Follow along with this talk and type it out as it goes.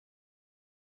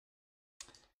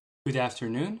Good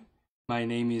afternoon. My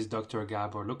name is Dr.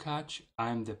 Gabor Lukács.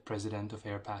 I'm the president of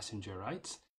Air Passenger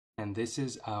Rights, and this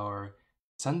is our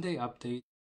Sunday update,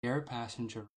 Air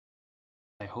Passenger.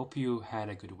 I hope you had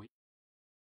a good week.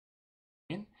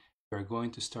 We're going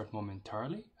to start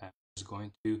momentarily. I'm just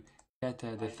going to get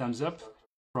the thumbs up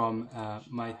from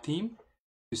my team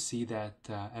to see that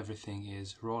everything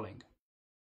is rolling.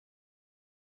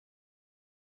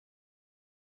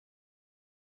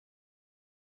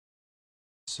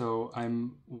 So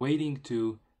I'm waiting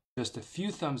to just a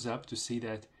few thumbs up to see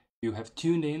that you have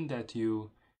tuned in, that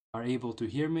you are able to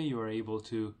hear me, you are able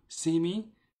to see me.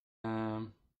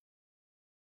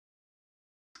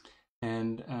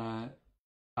 And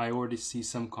I already see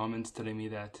some comments telling me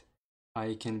that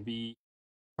I can be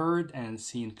heard and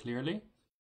seen clearly.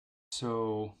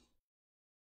 So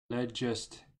let's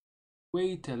just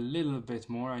wait a little bit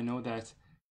more. I know that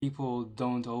people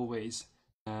don't always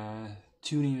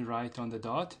tune in right on the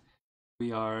dot.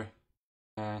 We are,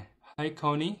 hi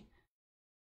Connie,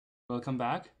 welcome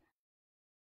back.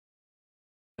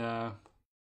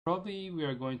 Probably we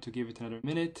are going to give it another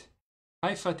minute.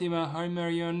 Hi Fatima, hi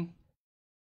Marion.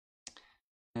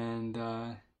 And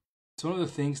it's one of the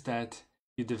things that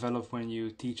you develop when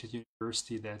you teach at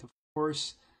university, that of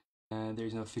course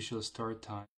there's an official start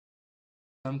time.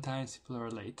 Sometimes people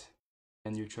are late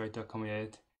and you try to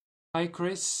accommodate. Hi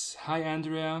Chris, hi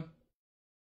Andrea,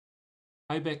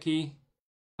 hi Becky,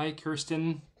 hi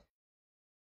Kirsten,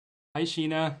 hi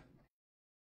Sheena,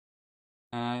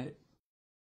 hi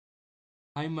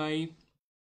Mai,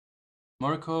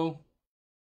 Marco.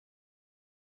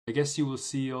 I guess you will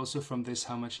see also from this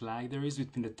how much lag there is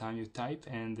between the time you type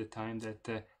and the time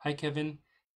that, hi Kevin,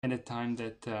 and the time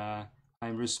that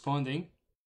I'm responding.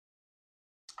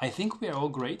 I think we are all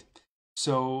great.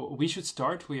 So we should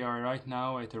start. We are right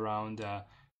now at around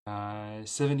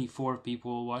 74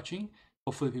 people watching.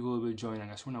 Hopefully people will be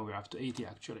joining us. Well, no, we're up to 80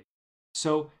 actually.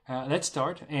 So let's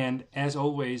start. And as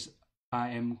always, I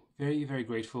am very, very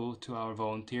grateful to our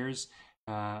volunteers,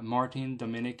 Martin,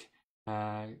 Dominic,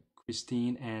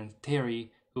 Christine, and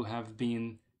Terry, who have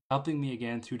been helping me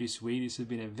again through this week. This has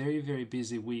been a very, very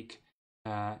busy week.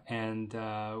 And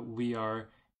we are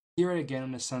here again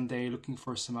on a Sunday looking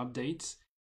for some updates,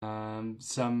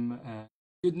 some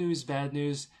good news, bad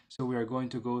news. So we are going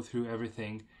to go through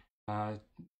everything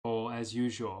all as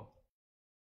usual.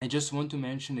 I just want to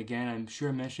mention again, I'm sure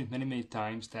I mentioned it many, many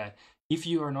times, that if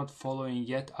you are not following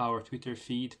yet our Twitter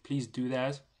feed, please do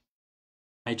that.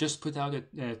 I just put out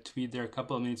a tweet there a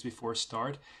couple of minutes before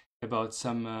start about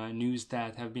some news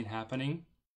that have been happening,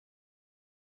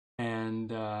 and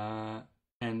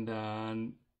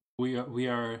we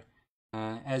are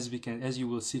as you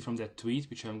will see from that tweet,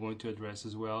 which I'm going to address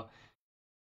as well.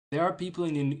 There are people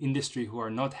in the industry who are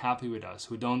not happy with us,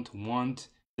 who don't want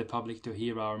the public to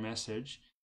hear our message,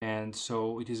 and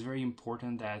so it is very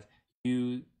important that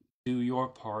you do your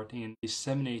part in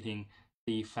disseminating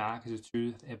the facts, the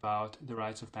truth about the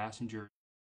rights of passengers,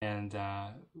 and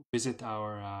visit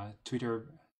our Twitter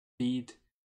feed,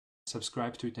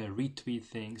 subscribe to it, and retweet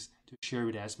things to share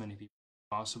with as many people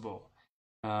as possible.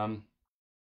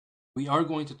 We are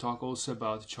going to talk also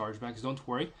about chargebacks. Don't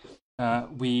worry,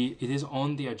 it is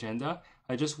on the agenda.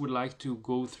 I just would like to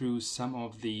go through some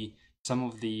of the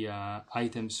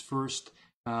items first.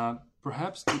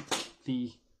 Perhaps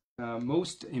the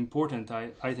most important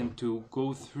item to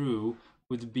go through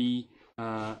would be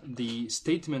the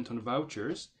statement on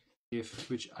vouchers,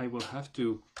 which I will have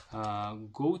to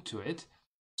go to it.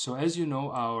 So as you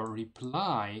know, our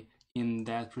reply in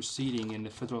that proceeding in the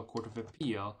Federal Court of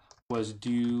Appeal was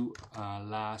due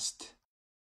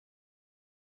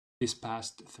this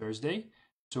past Thursday.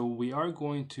 So we are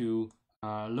going to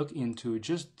look into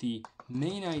just the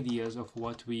main ideas of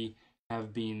what we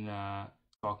have been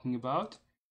talking about,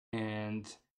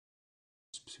 and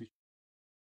switch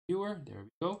viewer, there we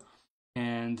go.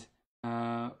 And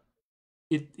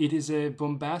it is a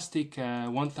bombastic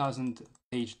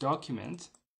 1,000-page document,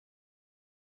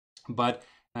 but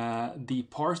the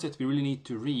parts that we really need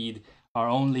to read are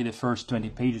only the first 20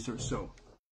 pages or so.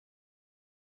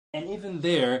 And even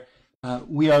there,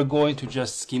 we are going to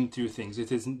just skim through things.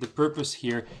 The purpose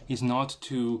here is not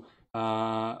to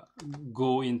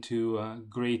go into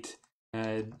great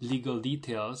legal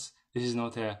details. This is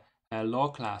not a law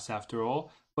class after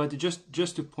all, but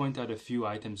just to point out a few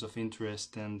items of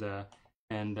interest and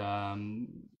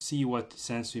see what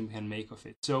sense we can make of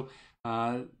it. So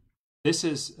this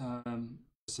is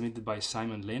submitted by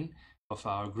Simon Lin of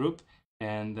our group,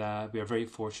 and we are very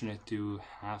fortunate to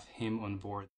have him on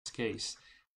board this case.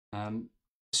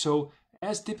 So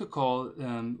as typical,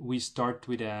 we start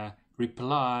with a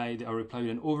reply with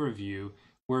an overview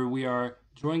where we are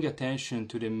drawing attention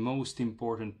to the most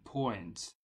important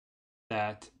points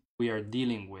that we are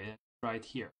dealing with right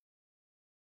here.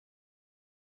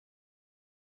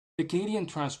 The Canadian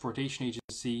Transportation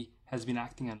Agency has been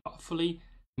acting unlawfully,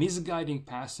 misguiding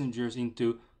passengers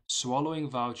into swallowing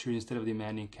vouchers instead of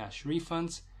demanding cash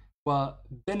refunds, while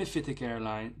benefiting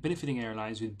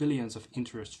airlines with billions of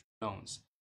interest loans.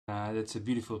 That's a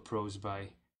beautiful prose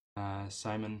by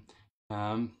Simon.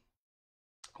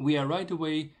 We are right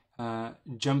away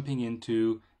jumping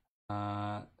into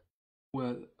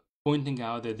pointing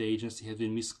out that the agency has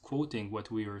been misquoting what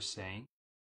we were saying,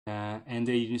 and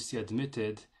the agency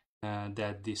admitted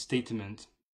that the statement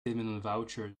on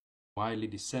voucher widely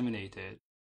disseminated,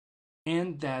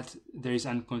 and that there is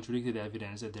uncontradicted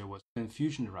evidence that there was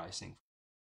confusion arising.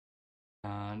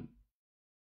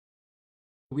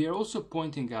 We are also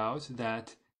pointing out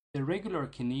that a regular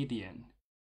Canadian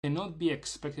cannot be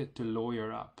expected to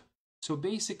lawyer up. So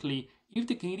basically, if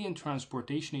the Canadian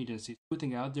Transportation Agency is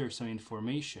putting out there some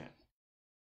information,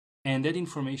 and that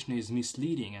information is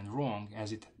misleading and wrong,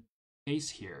 as it is the case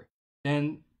here,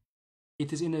 then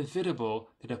it is inevitable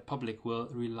that the public will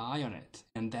rely on it.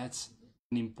 And that's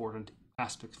an important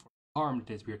aspect for harm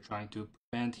that we are trying to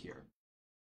prevent here.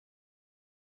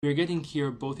 We're getting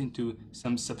here both into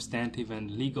some substantive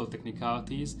and legal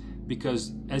technicalities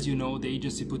because, as you know, the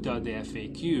agency put out the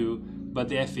FAQ, but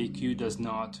the FAQ does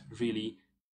not really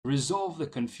resolve the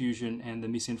confusion and the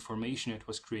misinformation that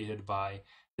was created by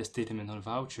the statement on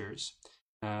vouchers.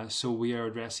 So we are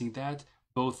addressing that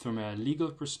both from a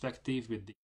legal perspective with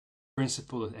the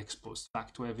principle that ex post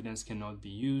facto evidence cannot be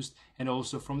used, and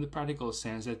also from the practical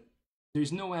sense that there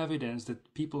is no evidence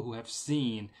that people who have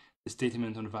seen the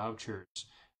statement on vouchers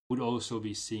would also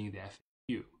be seeing the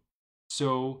FAQ.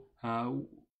 So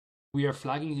we are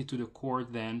flagging it to the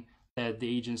court then that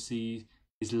the agency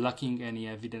is lacking any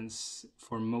evidence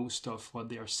for most of what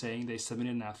they are saying. They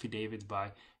submitted an affidavit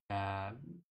by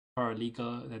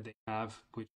paralegal that they have,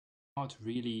 which not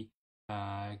really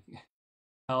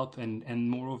help, and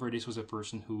moreover, this was a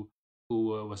person who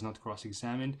was not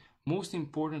cross-examined. Most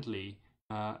importantly,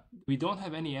 we don't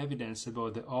have any evidence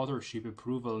about the authorship,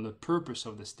 approval, and the purpose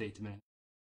of the statement.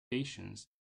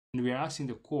 And we are asking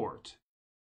the court to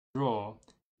draw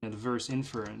an adverse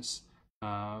inference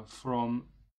from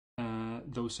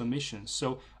those submissions.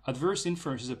 So adverse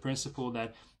inference is a principle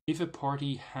that if a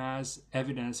party has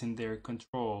evidence in their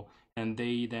control and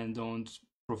they then don't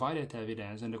provide that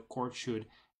evidence, and the court should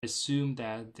assume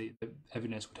that the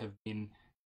evidence would have been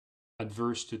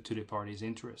adverse to the party's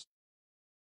interest.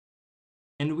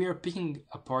 And we are picking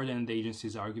apart then the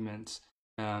agency's arguments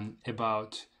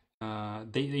about the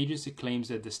agency claims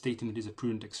that the statement is a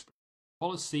prudent expression of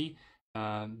policy,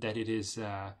 that it is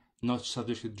not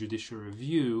subject to judicial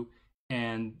review,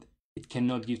 and it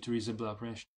cannot give to reasonable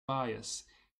apprehension of bias,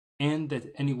 and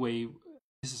that anyway,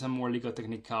 this is a more legal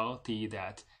technicality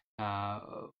that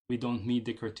we don't meet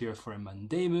the criteria for a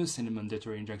mandamus and a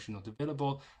mandatory injunction not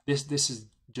available. This is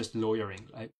just lawyering.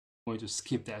 I'm going to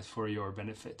skip that for your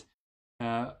benefit.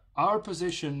 Our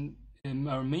position,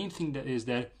 our main thing that is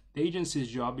that the agency's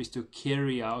job is to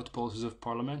carry out policies of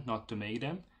Parliament, not to make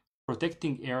them.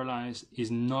 Protecting airlines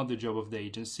is not the job of the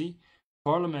agency.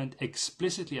 Parliament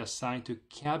explicitly assigned to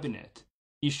Cabinet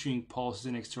issuing policies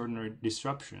in extraordinary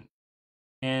disruption.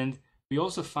 And we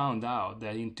also found out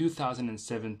that in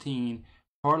 2017,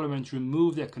 Parliament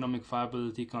removed economic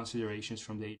viability considerations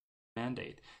from the agency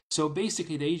mandate. So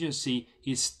basically, the agency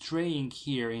is straying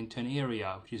here into an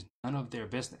area which is none of their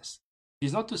business.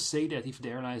 It's not to say that if the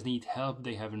airlines need help,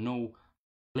 they have no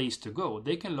place to go.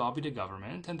 They can lobby the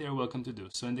government, and they're welcome to do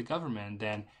so. And the government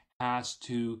then has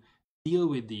to deal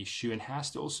with the issue and has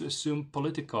to also assume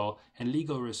political and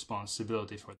legal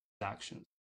responsibility for these actions.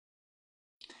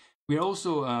 We are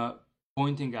also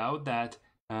pointing out that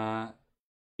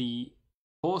the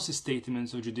policy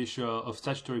statements of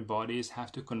statutory bodies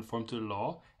have to conform to the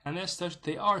law, and as such,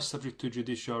 they are subject to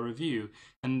judicial review.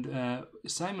 And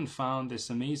Simon found this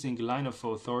amazing line of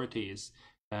authorities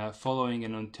following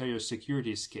an Ontario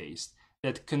securities case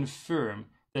that confirm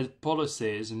that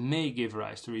policies may give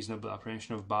rise to reasonable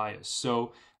apprehension of bias.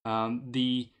 So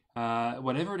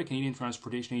whatever the Canadian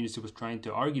Transportation Agency was trying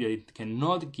to argue that it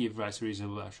cannot give rise to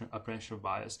reasonable apprehension of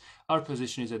bias, our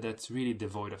position is that that's really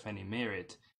devoid of any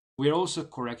merit. We're also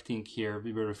correcting here,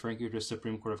 we were referring here to the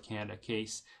Supreme Court of Canada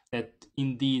case, that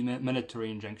indeed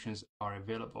mandatory injunctions are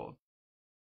available.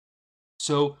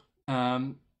 So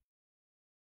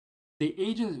the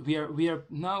agency, we are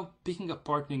now picking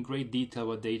apart in great detail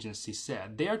what the agency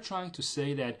said. They are trying to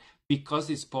say that because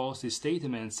this policy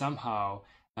statement somehow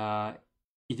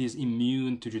it is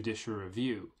immune to judicial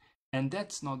review. And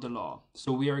that's not the law.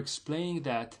 So we are explaining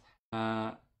that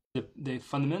the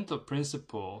fundamental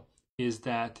principle is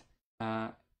that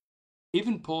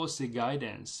even policy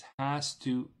guidance has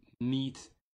to meet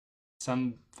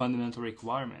some fundamental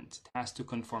requirements. It has to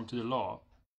conform to the law.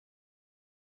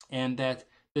 And that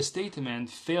the statement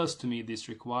fails to meet these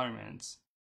requirements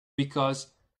because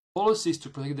policies to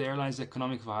protect the airline's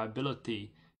economic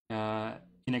viability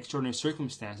in extraordinary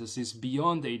circumstances is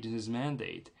beyond the agency's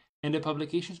mandate, and the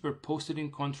publications were posted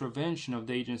in contravention of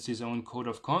the agency's own code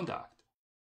of conduct.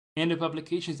 And the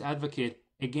publications advocate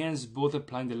against both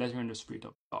applying the letter and the spirit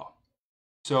of the law.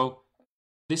 So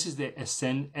this is the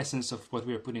essence of what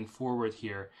we are putting forward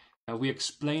here. We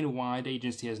explain why the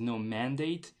agency has no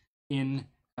mandate in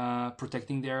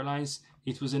protecting the airlines.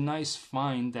 It was a nice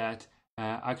find that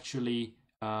actually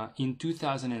in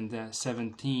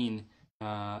 2017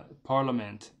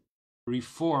 Parliament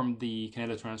reformed the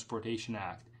Canada Transportation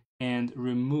Act and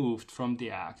removed from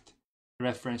the act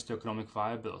reference to economic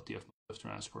viability of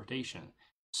transportation.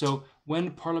 So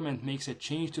when Parliament makes a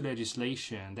change to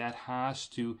legislation, that has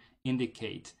to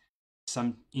indicate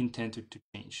some intent to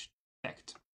change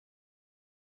effect.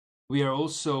 We are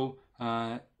also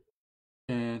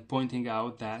pointing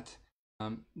out that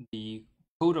the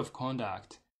code of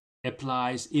conduct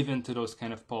applies even to those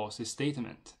kind of policy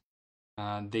statement.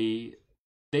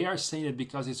 They are saying that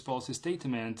because it's policy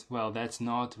statement, well, that's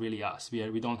not really us.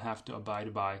 We don't have to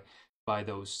abide by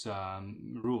those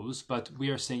rules, but we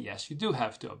are saying yes, you do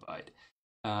have to abide.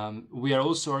 We are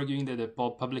also arguing that the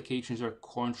publications are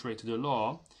contrary to the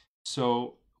law.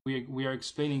 So we are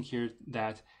explaining here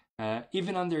that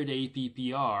even under the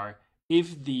APPR,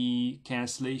 if the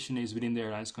cancellation is within the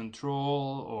airline's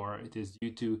control or it is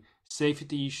due to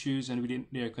safety issues and within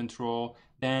their control,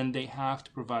 then they have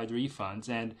to provide refunds.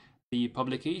 And the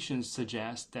publications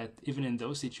suggest that even in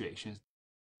those situations,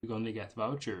 we only get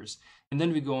vouchers. And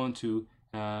then we go on to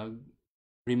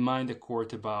remind the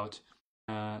court about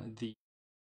the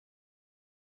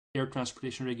air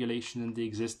transportation regulation and the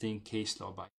existing case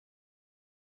law.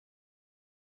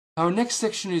 Our next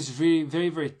section is really very,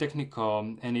 very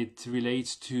technical, and it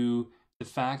relates to the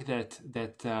fact that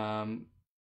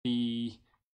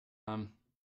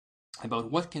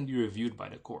about what can be reviewed by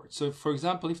the court. So, for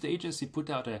example, if the agency put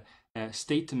out a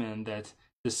statement that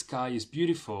the sky is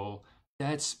beautiful,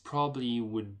 that's probably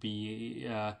would be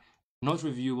not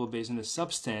reviewable based on the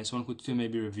substance. One could still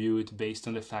maybe review it based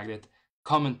on the fact that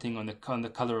commenting on the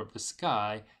color of the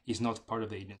sky is not part of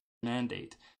the agency's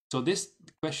mandate. So this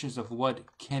questions of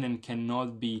what can and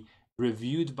cannot be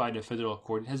reviewed by the federal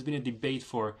court has been a debate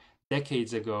for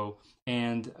decades ago,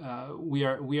 and we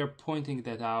are pointing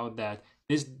that out, that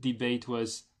this debate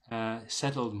was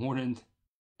settled more than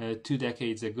 2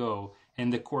 decades ago,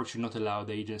 and the court should not allow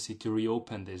the agency to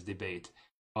reopen this debate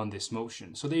on this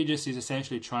motion. So the agency is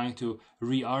essentially trying to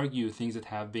re-argue things that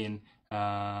have been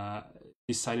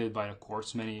decided by the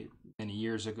courts many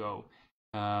years ago.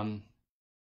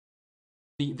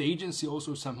 The agency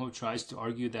also somehow tries to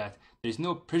argue that there is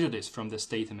no prejudice from the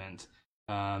statement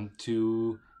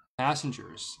to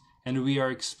passengers. And we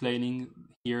are explaining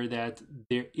here that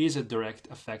there is a direct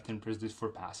effect and prejudice for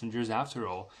passengers. After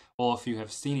all of you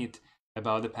have seen it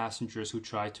about the passengers who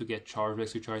try to get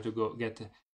chargebacks, who try to go get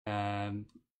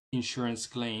insurance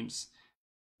claims,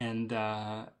 and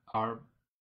are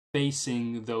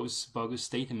facing those bogus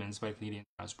statements by Canadian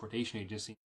Transportation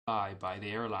Agency by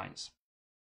the airlines.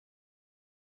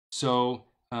 So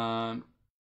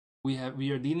we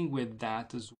are dealing with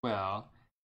that as well,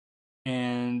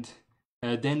 and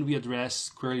then we address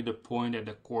squarely the point that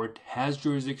the court has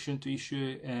jurisdiction to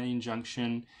issue an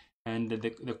injunction, and that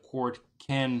the court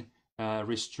can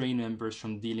restrain members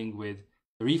from dealing with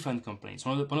refund complaints.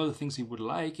 One of the things we would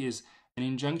like is an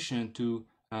injunction to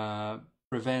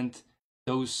prevent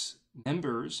those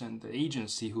members and the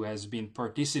agency who has been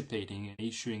participating in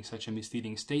issuing such a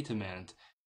misleading statement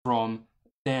from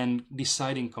then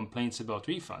deciding complaints about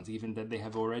refunds, even that they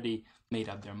have already made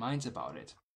up their minds about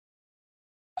it.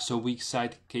 So we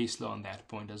cite case law on that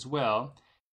point as well.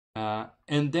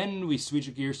 And then we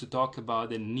switch gears to talk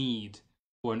about the need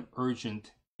for an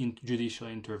urgent judicial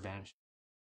intervention.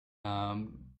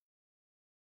 I'm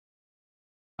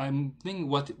thinking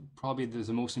what probably is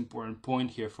the most important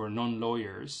point here for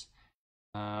non-lawyers.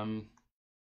 Number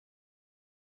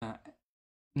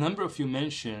of you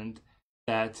mentioned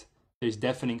that there's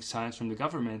deafening silence from the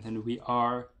government, and we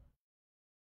are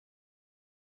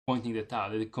pointing that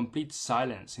out. The complete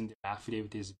silence in the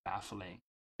affidavit is baffling.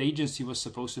 The agency was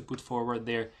supposed to put forward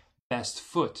their best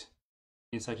foot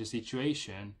in such a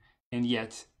situation, and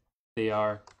yet they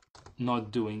are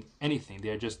not doing anything. They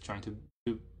are just trying to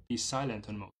be silent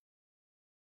on most.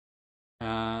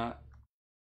 In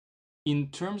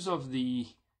terms of the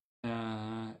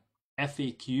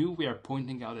FAQ, we are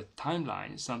pointing out a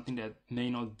timeline, something that may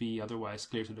not be otherwise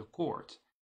clear to the court,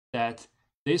 that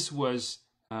this was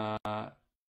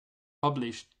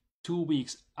published 2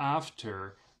 weeks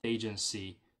after the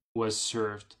agency was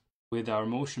served with our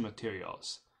motion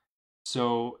materials.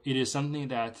 So it is something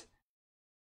that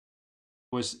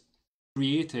was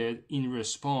created in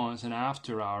response and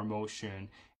after our motion,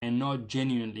 and not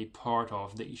genuinely part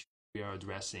of the issue we are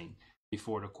addressing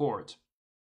before the court.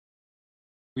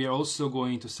 We are also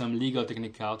going into some legal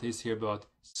technicalities here about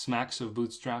smacks of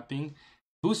bootstrapping.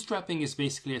 Bootstrapping is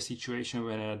basically a situation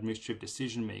when an administrative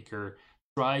decision maker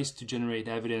tries to generate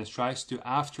evidence, tries to,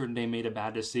 after they made a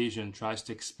bad decision, tries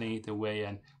to explain it away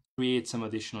and create some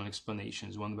additional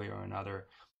explanations one way or another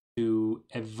to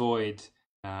avoid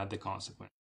the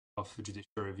consequence of judicial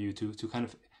review, to kind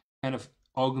of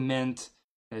augment,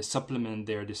 supplement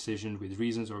their decision with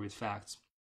reasons or with facts,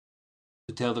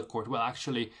 to tell the court, well,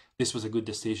 actually, this was a good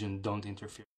decision, don't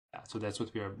interfere with that. So that's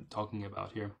what we are talking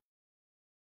about here.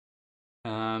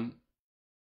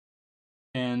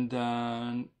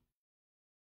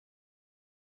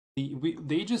 The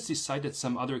agency cited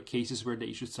some other cases where they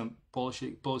issued some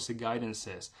policy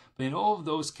guidances, but in all of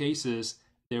those cases,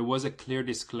 there was a clear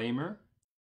disclaimer.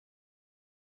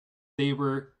 They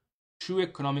were true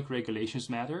economic regulations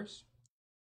matters,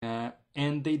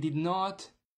 and they did not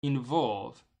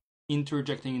involve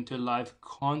interjecting into live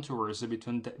controversy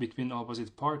between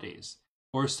opposite parties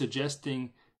or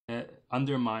suggesting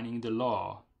undermining the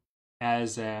law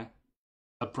as an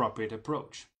appropriate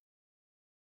approach.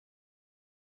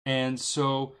 And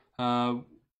so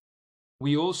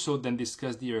we also then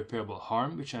discussed the irreparable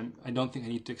harm, which I don't think I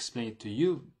need to explain it to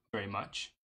you very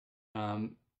much,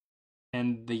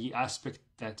 and the aspect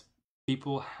that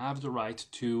people have the right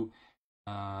to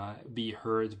be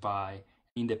heard by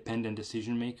independent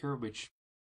decision maker, which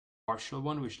partial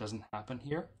one, which doesn't happen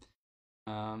here.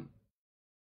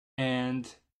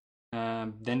 And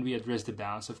then we address the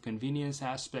balance of convenience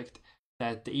aspect,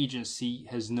 that the agency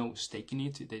has no stake in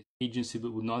it. The agency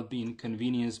will not be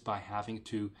inconvenienced by having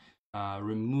to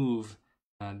remove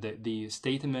the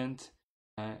statement.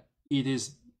 It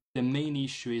is, the main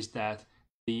issue is that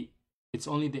it's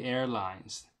only the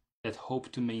airlines that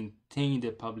hope to maintain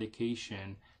the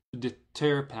publication to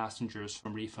deter passengers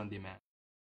from refund demand,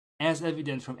 as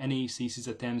evident from NAACC's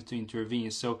attempts to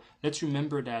intervene. So let's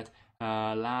remember that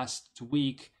last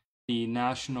week, the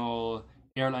National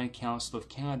Airline Council of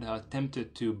Canada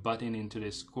attempted to butt into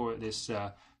this court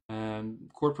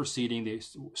proceeding. They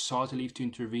sought a leave to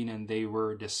intervene and they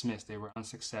were dismissed. They were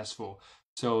unsuccessful.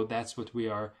 So that's what we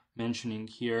are mentioning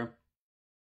here.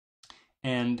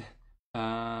 And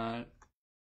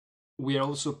we are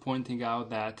also pointing out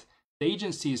that the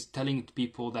agency is telling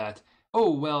people that,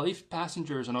 oh, well, if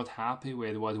passengers are not happy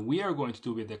with what we are going to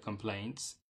do with the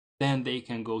complaints, then they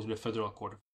can go to the Federal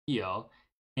Court of Appeal.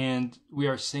 And we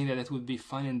are saying that it would be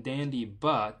fine and dandy,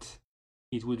 but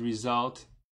it would result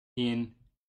in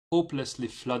hopelessly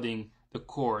flooding the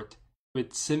court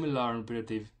with similar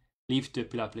imperative leave to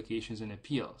appeal applications and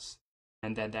appeals,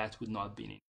 and that would not be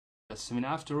needed. I mean,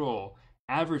 after all,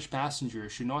 average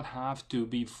passengers should not have to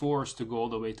be forced to go all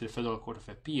the way to the Federal Court of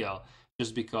Appeal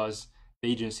just because the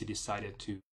agency decided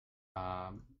to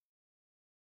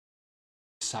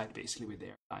side basically with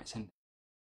their airlines and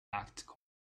act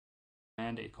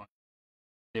mandate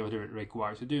they were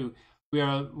required to do. We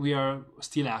are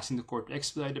still asking the court to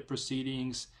expedite the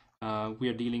proceedings. We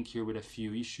are dealing here with a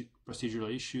few procedural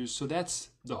issues. So that's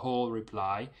the whole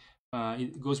reply.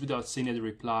 It goes without saying that the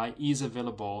reply is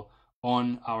available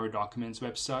on our documents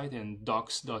website and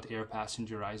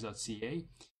docs.airpassengerize.ca,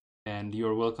 and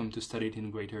you're welcome to study it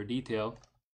in greater detail.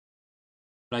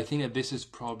 But I think that this is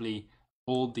probably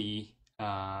all the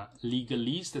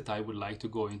legalese that I would like to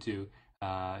go into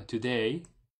today.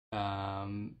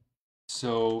 I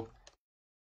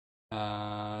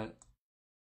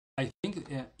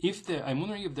think I'm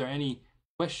wondering if there are any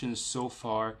questions so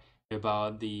far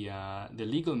about the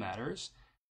legal matters,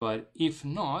 but if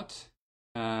not,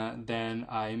 then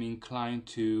I'm inclined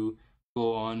to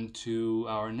go on to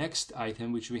our next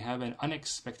item, which we have an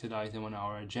unexpected item on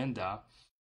our agenda,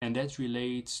 and that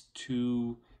relates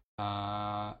to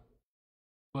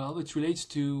it relates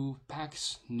to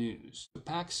PAX News.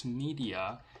 PAX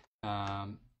Media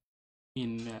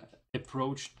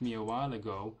approached me a while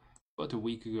ago, about a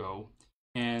week ago,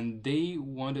 and they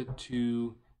wanted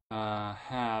to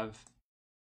have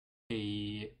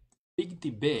a big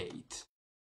debate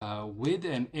with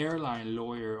an airline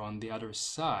lawyer on the other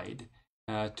side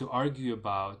to argue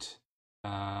about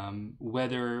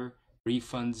whether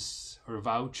refunds or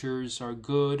vouchers are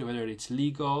good, whether it's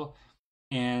legal.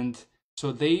 And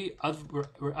so they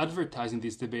were advertising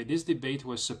this debate. This debate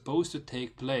was supposed to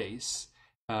take place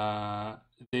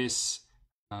this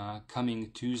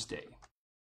coming Tuesday.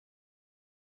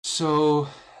 So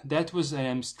that was, and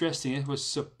I'm stressing, it was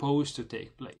supposed to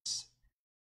take place.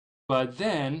 But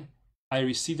then I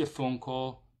received a phone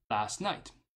call last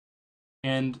night,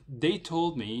 and they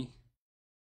told me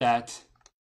that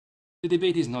the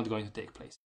debate is not going to take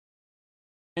place.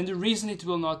 And the reason it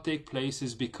will not take place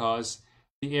is because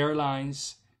the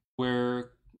airlines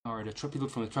were, or the people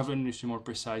from the travel industry more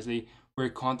precisely, were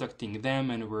contacting them,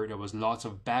 and there was lots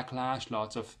of backlash,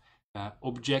 lots of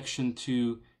objection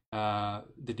to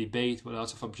the debate, but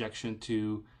lots of objection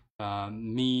to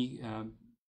me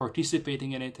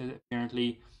participating in it,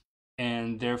 apparently,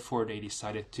 and therefore they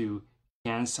decided to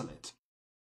cancel it.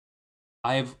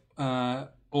 I've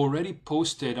already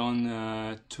posted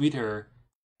on Twitter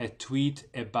a tweet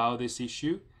about this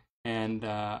issue, and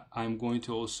I'm going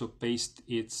to also paste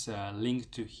its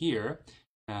link to here.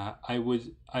 I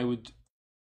would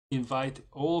invite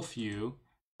all of you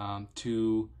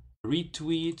to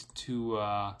retweet, to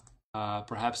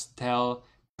perhaps tell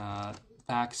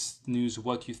PAX News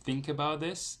what you think about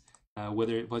this, how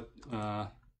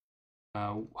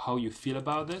you feel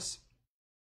about this.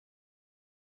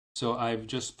 So I've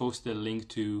just posted a link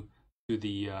to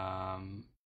the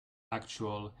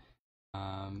actual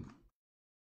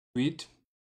tweet,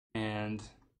 and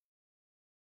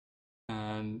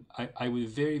I would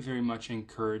very much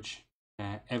encourage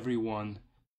everyone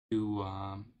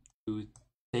to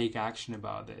take action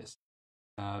about this,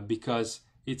 because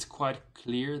it's quite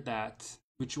clear that,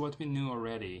 which what we knew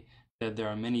already, that there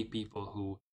are many people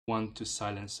who want to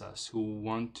silence us, who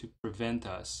want to prevent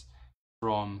us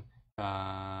from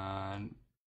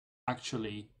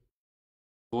actually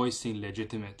voicing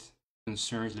legitimate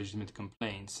concerns, legitimate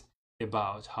complaints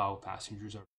about how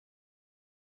passengers are.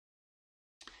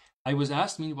 I was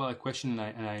asked, meanwhile, a question,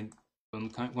 and I'm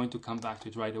going to come back to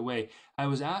it right away. I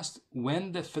was asked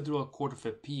when the Federal Court of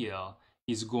Appeal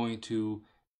is going to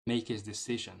make its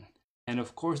decision. And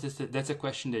of course, that's a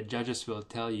question that judges will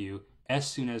tell you as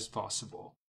soon as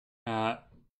possible.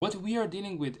 What we are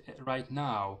dealing with right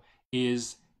now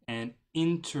is an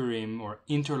interim or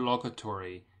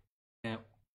interlocutory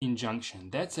injunction.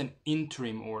 That's an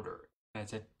interim order.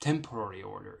 That's a temporary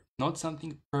order, not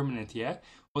something permanent yet.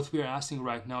 What we are asking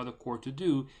right now the court to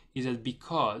do is that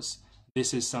because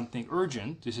this is something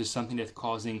urgent, this is something that's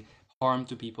causing harm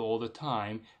to people all the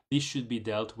time, this should be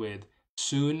dealt with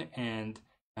soon, and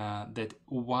that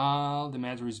while the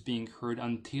matter is being heard,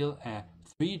 until a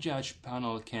 3-judge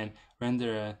panel can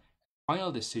render a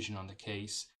final decision on the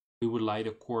case, we would like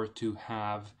the court to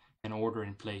have an order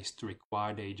in place to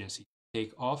require the agency to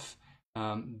take off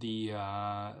the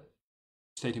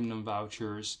state minimum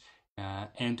vouchers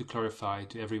and to clarify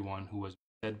to everyone who was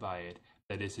upset by it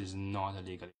that this is not a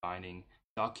legally binding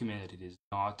document, that it is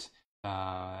not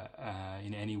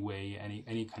in any way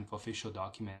any kind of official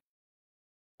document.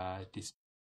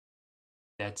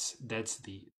 That's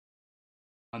the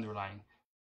underlying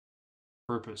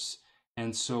purpose.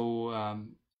 And so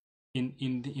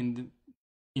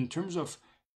in terms of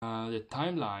the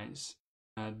timelines,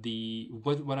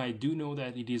 what I do know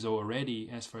that it is already,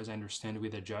 as far as I understand,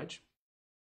 with a judge,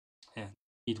 and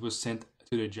it was sent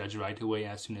to the judge right away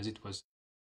as soon as it was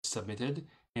submitted.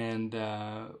 And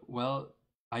well,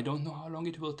 I don't know how long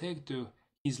it will take to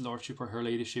His Lordship or Her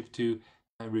Ladyship to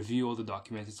review all the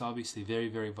documents. It's obviously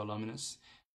very voluminous.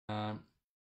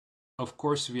 Of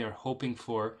course, we are hoping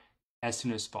for as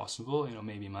soon as possible,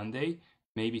 maybe Monday,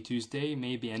 maybe Tuesday,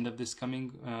 maybe end of this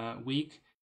coming week.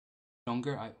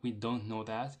 Longer, we don't know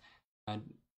that.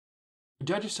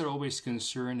 Judges are always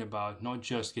concerned about not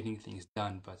just getting things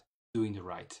done, but doing the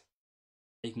right,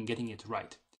 getting it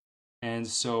right. And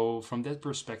so from that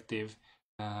perspective,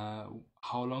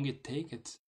 how long it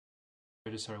takes,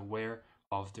 judges are aware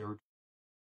of their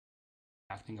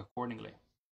acting accordingly.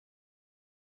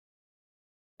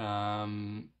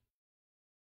 I'm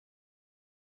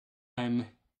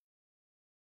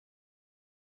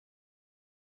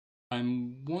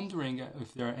wondering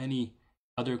if there are any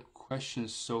other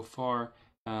questions so far.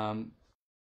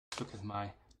 Look at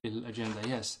my little agenda.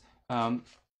 Yes.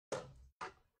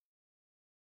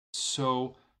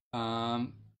 So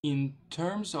in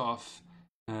terms of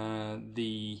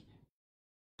the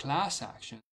class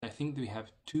action, I think we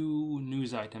have 2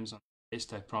 news items on the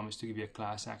list. I promised to give you a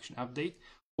class action update.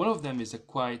 One of them is a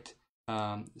quite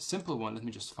simple one. Let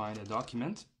me just find a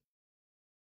document.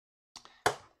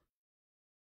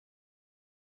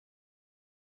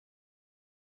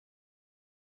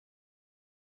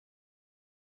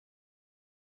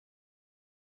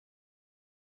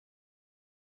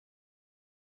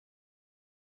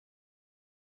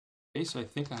 Okay, so I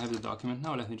think I have the document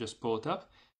now. Let me just pull it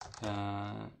up.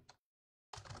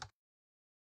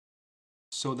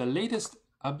 So the latest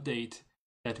update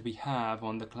that we have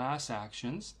on the class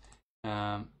actions,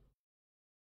 okay.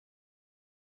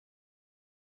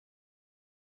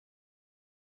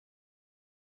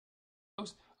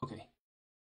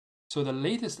 So the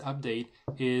latest update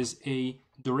is a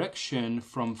direction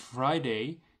from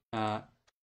Friday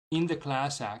in the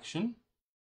class action.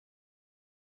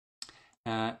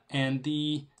 And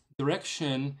the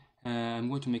direction, I'm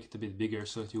going to make it a bit bigger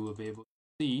so that you will be able to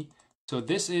see. So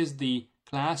this is the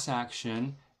class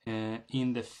action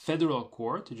in the federal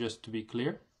court, just to be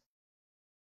clear.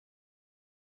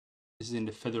 This is in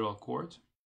the federal court.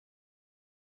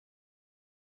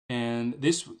 And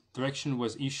this direction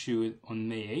was issued on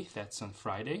May 8th, that's on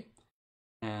Friday.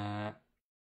 And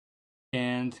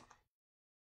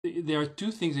there are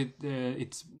two things.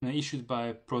 It's issued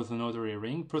by protonotary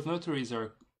ring. Protonotaries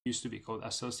used to be called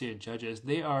associate judges.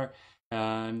 They are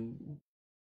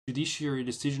judiciary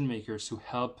decision makers who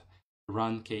help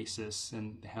run cases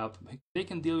and help. They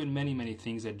can deal with many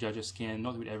things that judges can,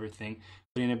 not with everything.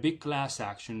 But in a big class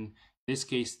action, in this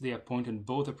case, they appointed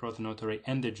both a protonotary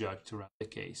and the judge to run the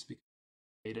case.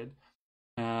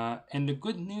 And the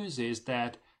good news is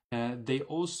that they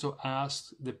also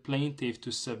asked the plaintiff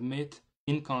to submit,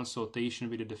 in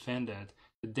consultation with the defendant,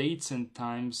 the dates and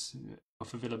times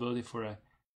of availability for a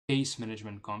case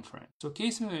management conference. So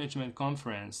case management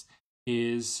conference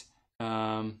is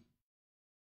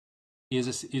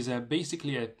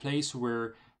basically a place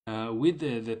where with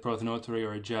the protonotary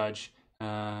or a judge,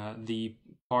 the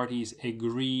parties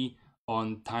agree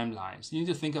on timelines. You need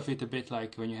to think of it a bit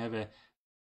like when you have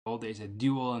there's a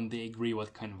duel and they agree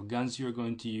what kind of guns you're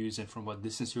going to use and from what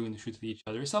distance you're going to shoot at each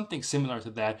other. Something similar to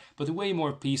that, but way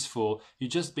more peaceful. You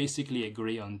just basically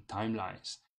agree on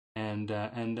timelines. And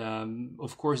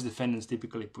of course, defendants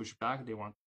typically push back. They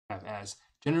want to have as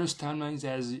generous timelines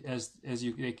as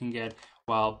they can get,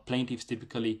 while plaintiffs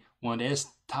typically want as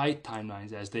tight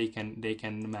timelines as they can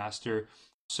master.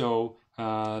 So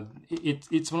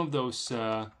it's one of those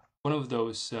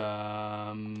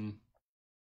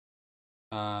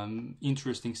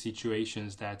interesting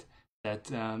situations that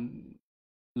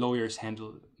lawyers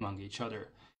handle among each other.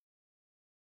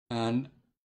 And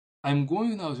I'm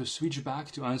going now to switch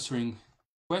back to answering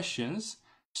questions.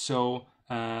 So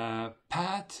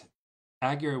Pat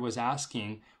Agar was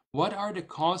asking, what are the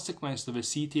consequences of a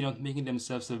CT not making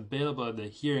themselves available at the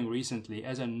hearing recently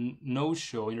as a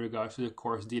no-show in regards to the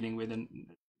course dealing with a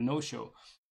no-show?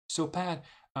 So Pat,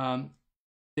 the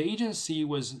agency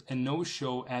was a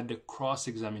no-show at the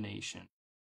cross-examination.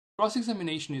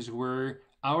 Cross-examination is where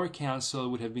our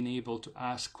counsel would have been able to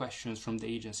ask questions from the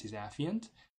agency's affiant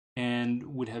and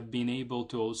would have been able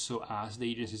to also ask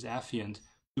the agency's affiant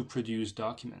to produce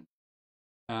documents.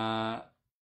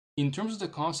 In terms of the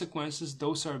consequences,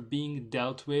 those are being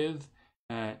dealt with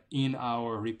in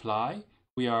our reply.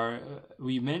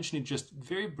 We mentioned it just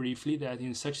very briefly that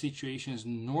in such situations,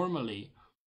 normally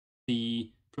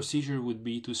the procedure would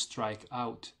be to strike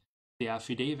out the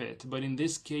affidavit. But in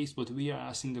this case, what we are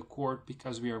asking the court,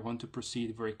 because we want to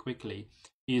proceed very quickly,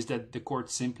 is that the court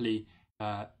simply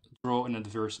draw an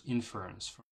adverse inference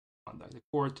from conduct.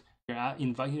 We are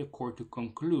inviting the court to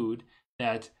conclude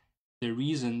that the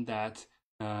reason that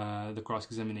the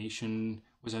cross-examination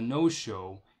was a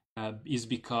no-show is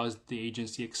because the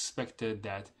agency expected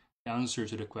that the answer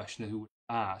to the question that we would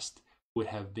have asked would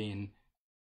have been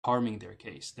harming their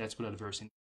case. That's what adverse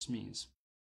inference means.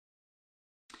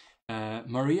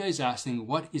 Maria is asking,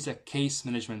 what is a case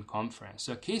management conference?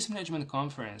 So a case management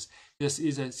conference, this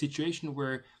is a situation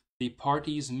where the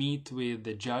parties meet with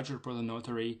the judge or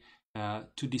protonotary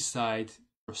to decide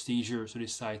procedures, to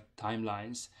decide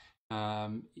timelines.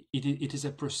 It is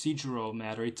a procedural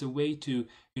matter. It's a way to,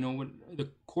 when the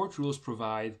court rules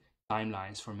provide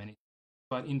timelines for many,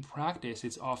 but in practice,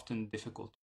 it's often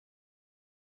difficult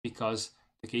because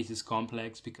the case is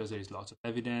complex, because there is lots of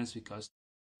evidence, because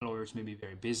lawyers may be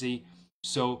very busy.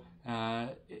 So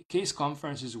case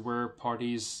conferences where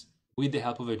parties, with the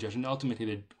help of a judge, and ultimately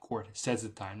the court sets the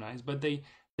timelines, but they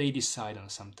decide on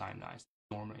some timelines.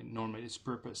 Normally its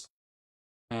purpose.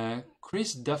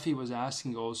 Chris Duffy was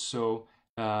asking also,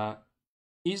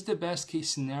 is the best case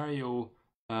scenario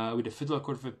with the Federal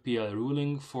Court of Appeal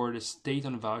ruling for the state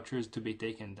on vouchers to be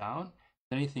taken down?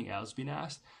 Has anything else been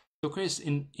asked? So Chris,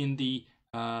 in the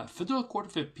Federal Court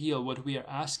of Appeal, what we are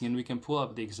asking, and we can pull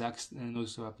up the exact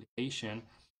notice of application,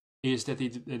 is that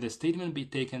the statement be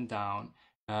taken down,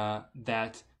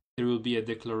 that there will be a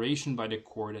declaration by the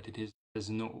court that it has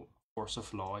no force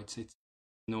of law, it's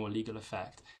no legal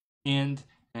effect, and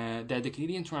that the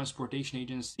Canadian Transportation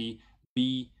Agency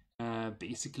be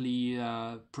basically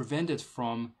prevented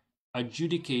from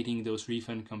adjudicating those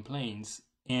refund complaints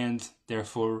and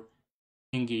therefore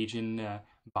engage in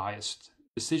biased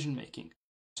decision making.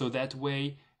 So that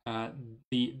way,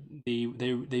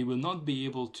 they will not be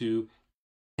able to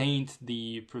taint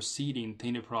the proceeding,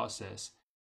 taint the process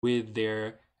with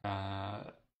their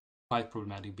quite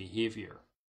problematic behavior.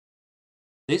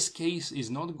 This case is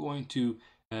not going to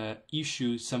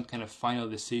issue some kind of final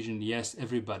decision. Yes,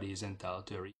 everybody is entitled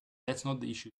to a refund. That's not the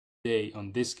issue today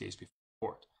on this case before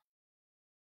court.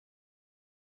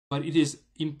 But it is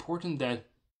important that,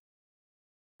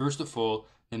 first of all,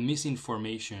 the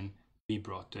misinformation be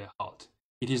brought to a halt.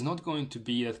 It is not going to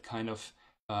be that kind of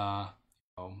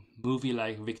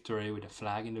movie-like victory with a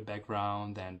flag in the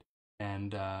background,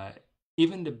 and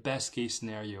even the best case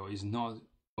scenario is not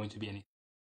going to be anything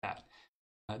like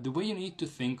that. The way you need to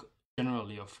think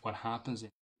generally of what happens in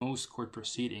most court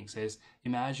proceedings is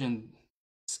imagine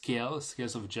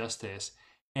scales of justice,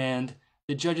 and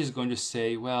the judge is going to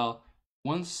say, well,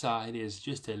 one side is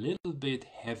just a little bit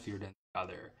heavier than the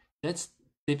other. That's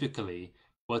typically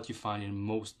what you find in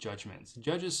most judgments.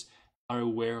 Judges are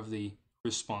aware of the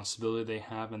responsibility they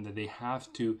have and that they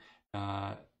have to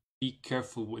be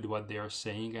careful with what they are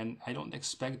saying. And I don't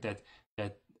expect I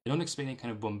don't expect any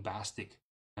kind of bombastic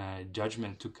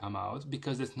judgment to come out,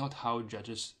 because that's not how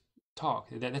judges talk.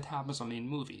 That happens only in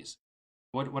movies.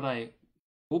 What I'm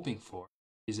hoping for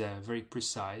is a very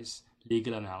precise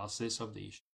legal analysis of the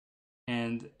issue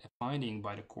and a finding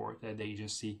by the court that the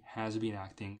agency has been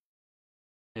acting,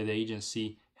 that the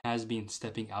agency has been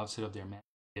stepping outside of their mandate.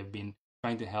 They've been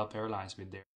trying to help airlines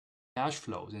with their cash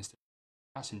flows instead of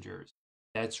passengers.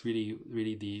 That's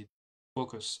really the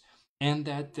focus. And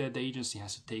that the agency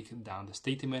has to take down the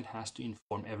statement, has to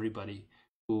inform everybody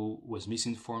who was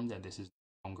misinformed that this is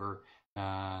no longer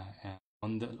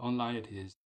online, it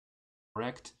is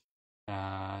correct,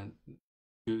 to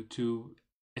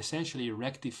essentially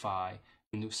rectify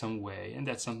in some way. And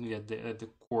that's something that the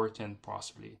court and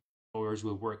possibly lawyers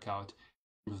will work out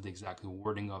with the exact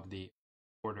wording of the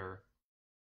order.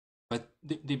 But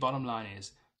the bottom line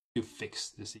is to fix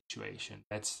the situation.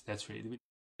 That's really,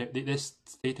 this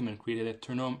statement created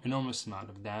an enormous amount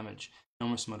of damage,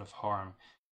 enormous amount of harm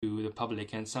to the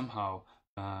public, and somehow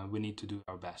we need to do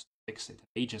our best to fix it.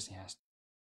 The agency has to.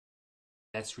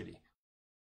 That's really.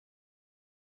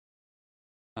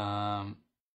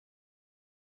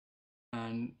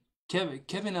 And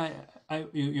Kevin,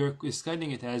 you're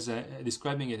describing it as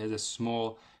a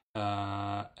small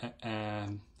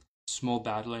small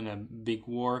battle in a big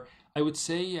war. I would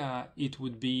say it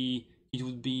would be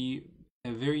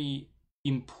a very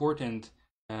important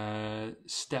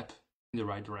step in the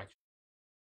right direction.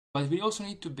 But we also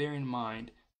need to bear in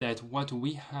mind that what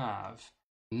we have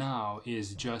now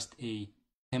is just a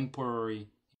temporary.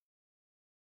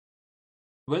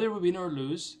 Whether we win or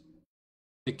lose,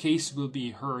 the case will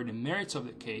be heard, the merits of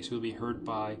the case will be heard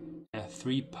by a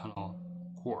 3-panel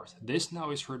court. This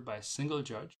now is heard by a single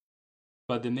judge,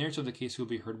 but the merits of the case will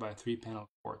be heard by a 3-panel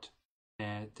court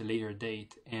at a later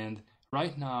date. And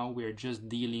right now, we're just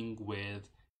dealing with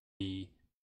the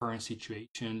current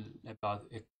situation about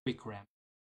a quick ramp.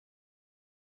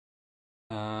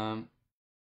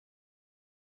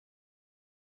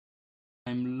 I'm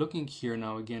looking here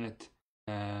now again at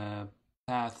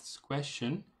Path's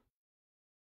question.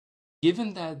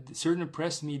 Given that certain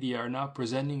press media are now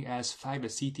presenting as fact the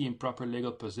CT in proper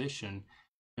legal position,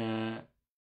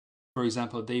 for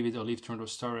example, David Olive Toronto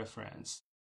Star reference,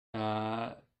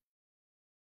 to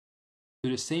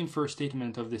the same first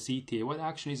statement of the CTA, what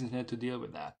action is intended to deal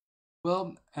with that?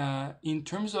 Well, in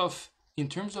terms of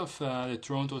the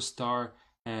Toronto Star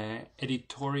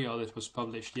editorial that was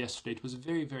published yesterday, it was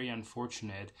very, very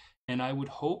unfortunate, and I would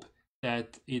hope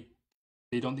that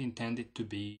they don't intend it to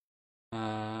be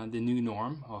the new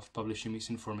norm of publishing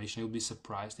misinformation. I would be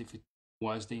surprised if it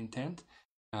was the intent.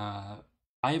 I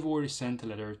have already sent a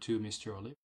letter to Mr.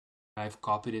 Olive. I've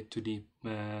copied it to the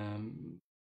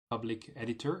public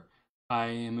editor. I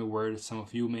am aware that some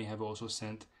of you may have also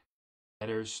sent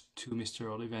letters to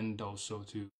Mr. Olive and also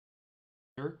to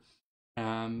her.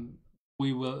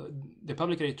 The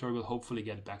public editor will hopefully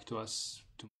get back to us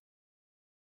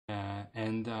tomorrow.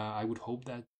 And I would hope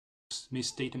that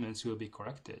misstatements will be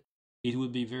corrected. It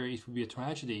would be a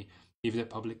tragedy if the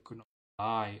public could not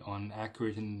rely on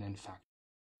accurate and fact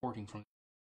reporting from.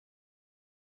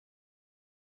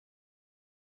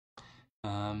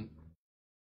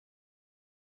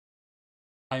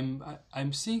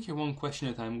 I'm seeing here one question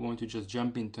that I'm going to just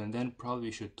jump into, and then probably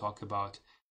we should talk about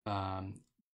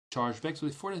chargebacks.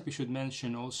 Before that, we should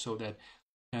mention also that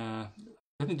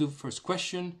let me do first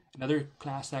question, another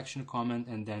class action comment,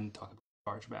 and then talk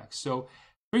about chargebacks. So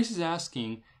Chris is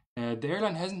asking, the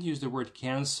airline hasn't used the word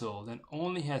canceled and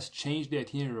only has changed the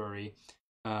itinerary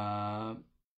and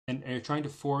are trying to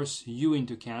force you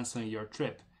into canceling your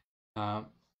trip.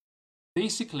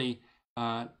 Basically,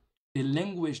 the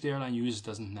language the airline uses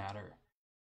doesn't matter.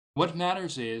 What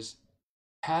matters is,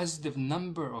 has the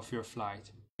number of your flight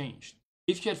changed?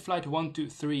 If you had flight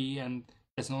 123 and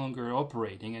that's no longer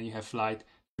operating and you have flight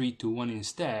 321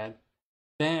 instead,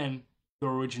 then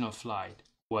your original flight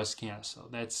was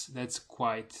canceled. That's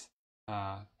quite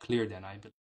clear then, I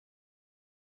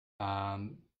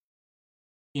believe.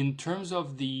 In terms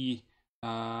of the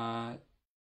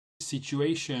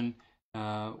situation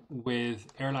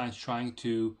with airlines trying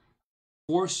to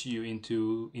force you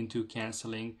into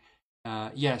canceling,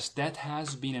 yes, that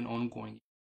has been an ongoing.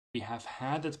 We have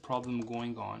had that problem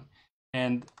going on,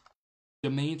 and the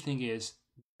main thing is,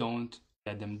 don't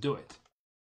let them do it.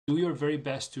 Do your very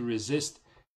best to resist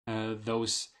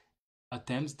those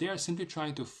attempts. They are simply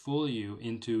trying to fool you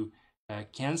into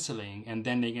canceling, and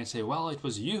then they can say, well, it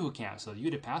was you who canceled, you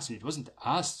the passenger, it wasn't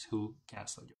us who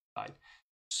canceled your flight.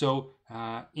 So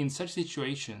in such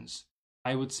situations,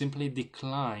 I would simply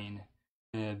decline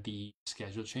the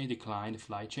schedule change, decline the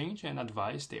flight change, and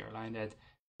advise the airline that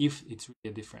if it's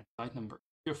really a different flight number,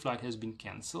 your flight has been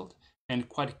canceled, and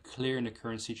quite clear in the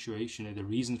current situation that the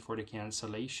reason for the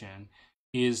cancellation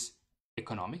is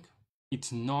economic.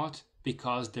 It's not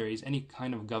because there is any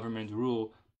kind of government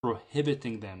rule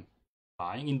prohibiting them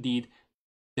flying. Indeed,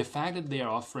 the fact that they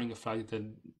are offering a flight a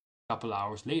couple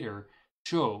hours later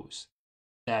shows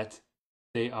that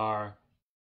they are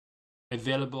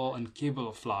available and capable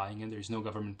of flying, and there is no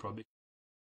government prohibition.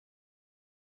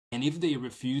 And if they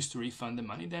refuse to refund the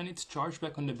money, then it's charged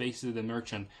back on the basis that the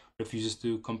merchant refuses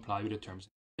to comply with the terms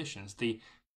and conditions. The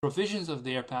provisions of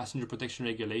their passenger protection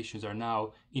regulations are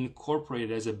now incorporated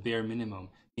as a bare minimum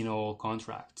in all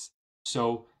contracts.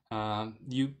 So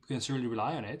you can certainly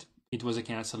rely on it. It was a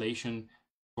cancellation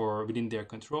for within their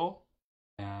control.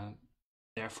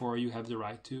 Therefore, you have the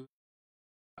right to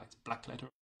black letter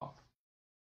law.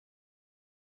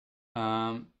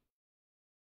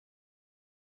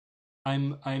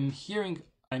 I'm hearing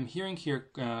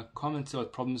here comments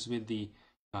about problems with the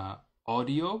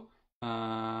audio.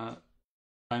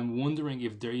 I'm wondering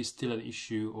if there is still an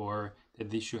issue or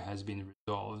that the issue has been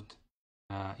resolved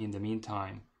in the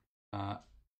meantime.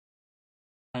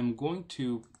 I'm going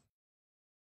to.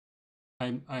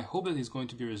 I hope that it's going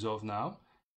to be resolved now.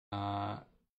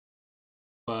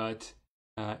 But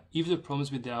if the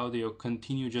problems with the audio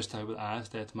continue, I will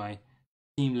ask that my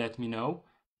team let me know.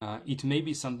 It may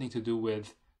be something to do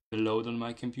with the load on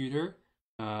my computer,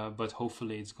 but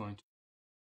hopefully it's going to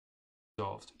be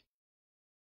resolved.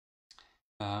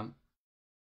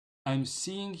 I'm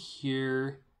seeing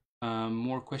here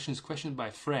more questions. Question by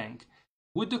Frank.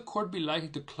 Would the court be likely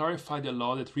to clarify the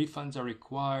law that refunds are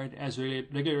required, as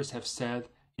regulators have said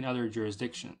in other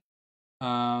jurisdictions?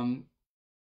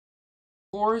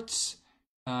 Courts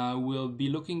will be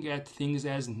looking at things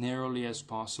as narrowly as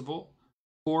possible.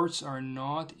 Courts are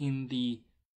not in the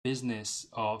business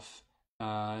of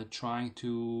trying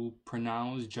to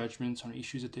pronounce judgments on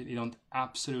issues that they don't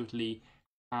absolutely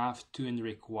have to and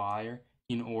require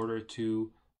in order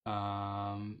to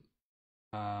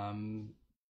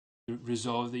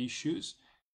resolve the issues.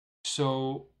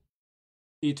 So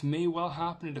it may well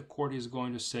happen that the court is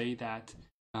going to say that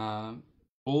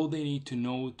all they need to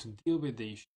know to deal with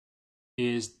the issue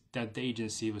is that the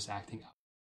agency was acting out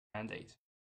of mandate.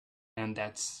 And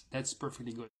that's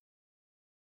perfectly good.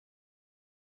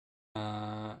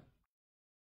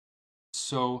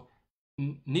 So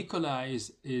Nikolai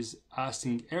is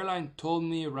asking, airline told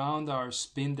me around our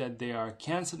spin that they are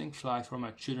canceling flight for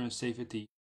my children's safety.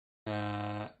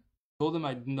 Told them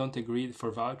I don't agree for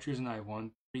vouchers and I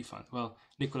want refund. Well,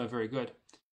 Nikolai, very good.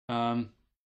 I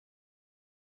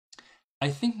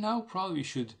think now probably we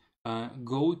should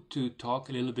go to talk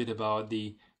a little bit about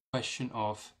the question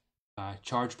of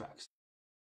chargebacks.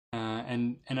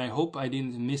 And I hope I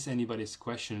didn't miss anybody's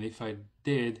question. If I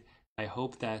did, I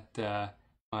hope that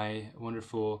my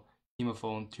wonderful team of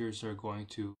volunteers are going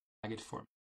to flag it for me.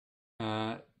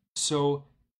 So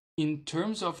in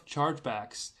terms of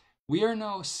chargebacks, we are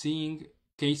now seeing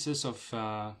cases of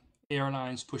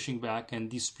airlines pushing back and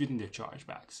disputing their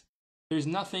chargebacks. There's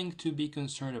nothing to be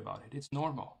concerned about it. It's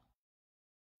normal.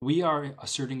 We are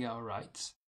asserting our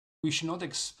rights. We should not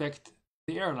expect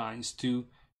the airlines to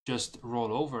just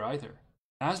roll over either.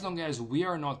 As long as we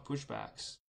are not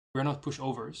pushbacks, we're not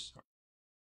pushovers,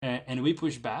 and we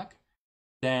push back,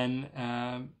 then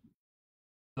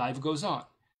life goes on.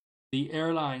 the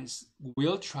airlines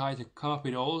will try to come up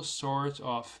with all sorts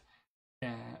of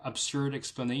absurd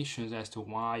explanations as to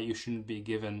why you shouldn't be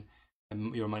given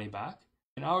your money back.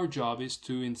 And our job is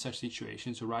to, in such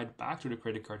situations, to write back to the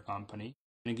credit card company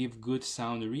and give good,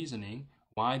 sound reasoning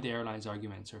why the airline's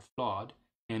arguments are flawed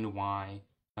and why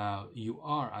you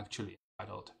are actually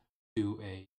entitled to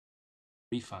a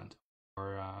refund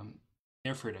or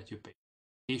airfare that you pay,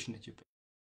 vacation that you pay.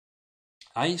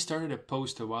 I started a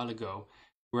post a while ago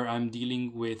where I'm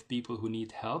dealing with people who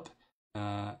need help,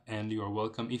 and you are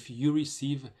welcome. If you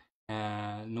receive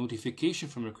a notification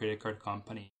from your credit card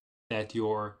company that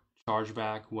your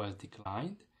chargeback was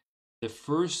declined, the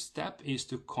first step is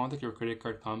to contact your credit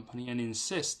card company and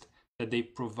insist that they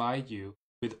provide you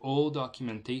with all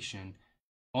documentation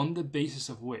on the basis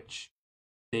of which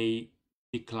they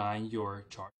decline your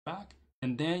chargeback.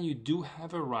 And then you do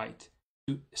have a right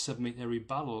to submit a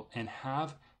rebuttal and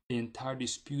have the entire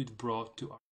dispute brought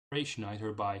to arbitration,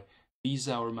 either by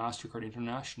Visa or MasterCard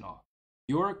International.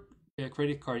 Your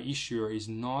credit card issuer is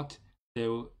not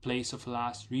the place of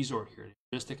last resort here. It's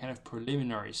just a kind of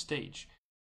preliminary stage.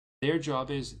 Their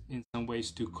job is, in some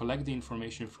ways, to collect the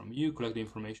information from you, collect the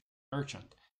information from the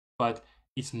merchant, but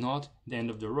it's not the end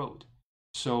of the road.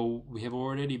 So we have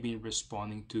already been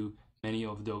responding to many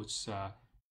of those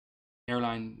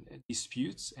airline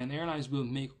disputes, and airlines will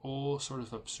make all sorts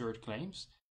of absurd claims,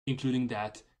 including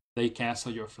that they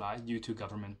cancel your flight due to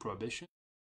government prohibition.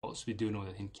 Also, we do know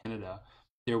that in Canada,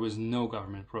 there was no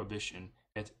government prohibition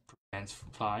that prevents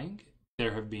flying.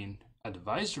 There have been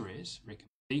advisories,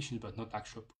 recommendations, but not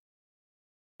actual.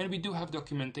 And we do have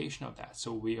documentation of that.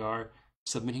 So we are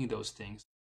submitting those things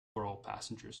for all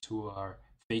passengers who are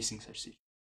facing such situations.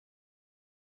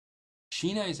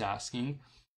 Sheena is asking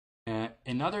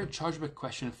another chargeback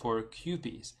question for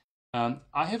QPs.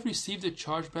 I have received a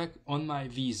chargeback on my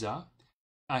Visa.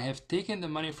 I have taken the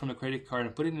money from a credit card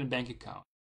and put it in a bank account.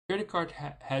 Credit card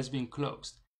has been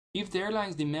closed. If the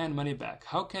airlines demand money back,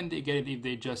 how can they get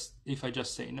it if I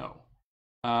just say no?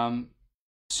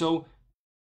 So,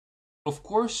 of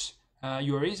course,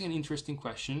 you are raising an interesting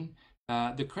question.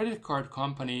 The credit card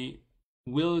company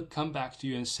will come back to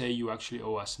you and say you actually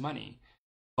owe us money.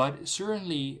 But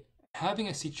certainly, having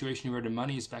a situation where the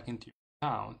money is back into your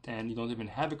account and you don't even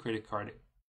have a credit card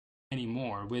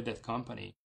anymore with that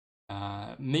company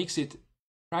makes it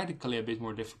practically a bit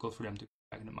more difficult for them to get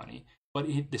back the money. But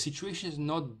the situation is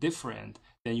not different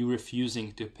than you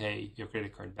refusing to pay your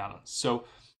credit card balance. So,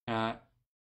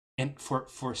 and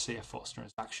for say a false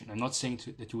transaction, I'm not saying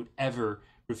that you would ever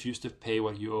refuse to pay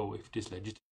what you owe if it is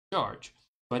legitimate charge.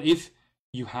 But if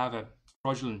you have a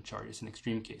fraudulent charge, it's an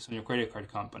extreme case, on your credit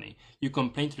card company, you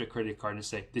complain to the credit card and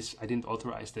say, I didn't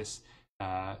authorize this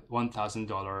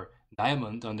 $1,000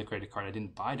 diamond on the credit card. I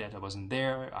didn't buy that. I wasn't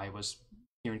there. I was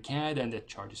here in Canada and that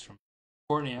charge is from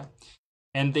California.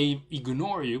 And they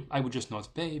ignore you. I would just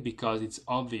not pay because it's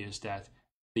obvious that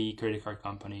the credit card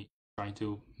company is trying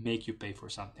to make you pay for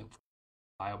something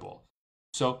liable.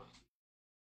 So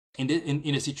in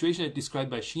a situation described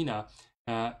by Sheena,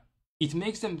 it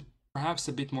makes them perhaps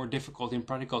a bit more difficult in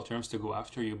practical terms to go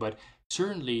after you, but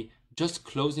certainly just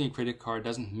closing a credit card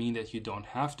doesn't mean that you don't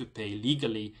have to pay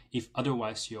legally if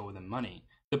otherwise you owe them money.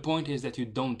 The point is that you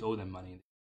don't owe them money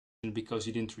because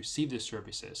you didn't receive the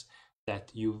services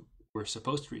that you were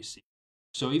supposed to receive.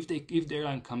 So if the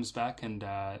airline comes back and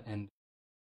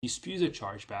disputes a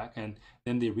chargeback and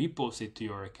then they repost it to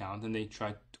your account and they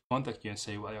try to contact you and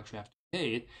say, well, you actually have to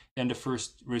pay it, then the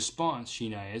first response,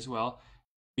 Sheena, is, well,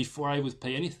 before I would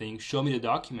pay anything, show me the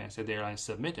documents that the airline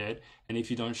submitted. And if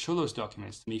you don't show those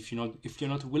documents to me, if you're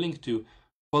not willing to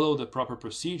follow the proper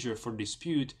procedure for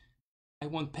dispute, I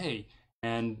won't pay.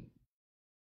 And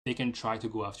they can try to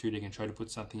go after you. They can try to put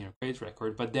something in your credit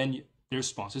record. But then the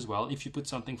response is, well, if you put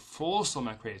something false on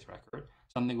my credit record,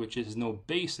 something which has no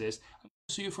basis, I'm going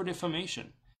to sue you for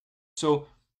defamation. So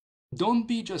don't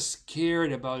be just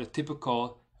scared about a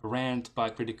typical rant by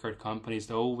credit card companies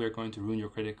that, oh, we're going to ruin your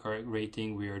credit card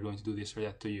rating, we are going to do this or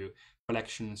that to you,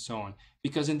 collection and so on.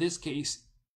 Because in this case,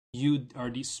 you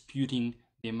are disputing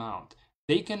the amount.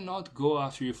 They cannot go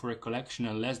after you for a collection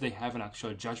unless they have an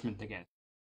actual judgment against.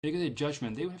 If they get a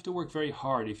judgment, they would have to work very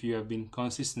hard if you have been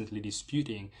consistently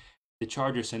disputing the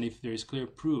charges and if there is clear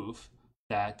proof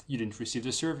that you didn't receive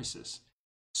the services.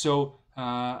 So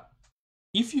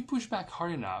if you push back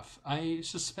hard enough, I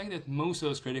suspect that most of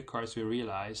those credit cards will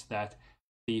realize that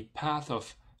the path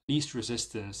of least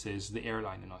resistance is the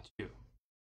airline and not you.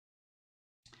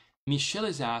 Michelle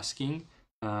is asking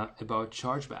about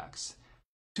chargebacks.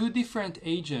 2 different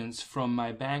agents from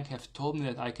my bank have told me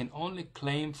that I can only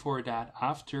claim for that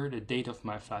after the date of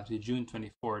my flight, June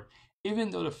 24th,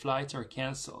 even though the flights are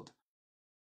cancelled.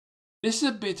 This is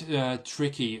a bit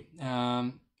tricky.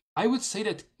 I would say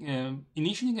that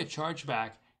initiating a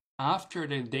chargeback after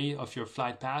the day of your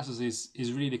flight passes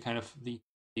is really the kind of the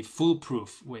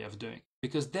foolproof way of doing it.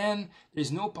 Because then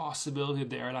there's no possibility that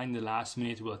the airline in the last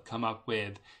minute will come up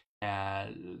with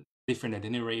different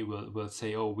itinerary, will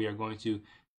say, oh, we are going to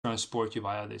transport you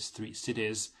via these 3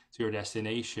 cities to your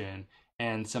destination,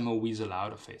 and somehow weasel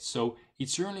out of it. So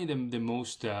it's certainly the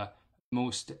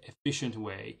most efficient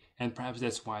way, and perhaps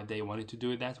that's why they wanted to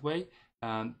do it that way.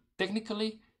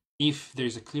 Technically, if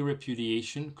there's a clear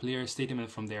repudiation, clear statement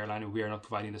from the airline, we are not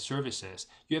providing the services,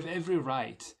 you have every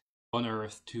right on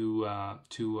earth to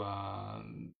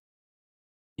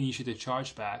initiate a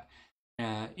chargeback.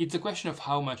 It's a question of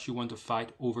how much you want to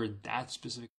fight over that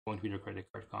specific point with your credit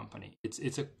card company.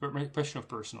 It's a question of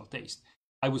personal taste.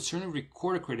 I would certainly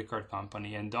record a credit card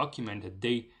company and document that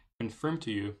they confirm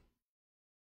to you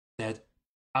that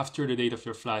after the date of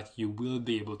your flight, you will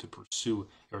be able to pursue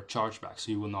your chargeback,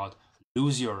 so you will not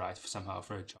lose your right somehow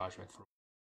for a chargeback.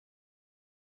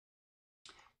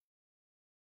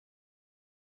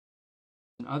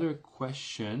 Another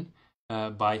question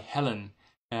by Helen.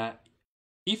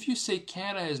 If you say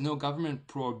Canada has no government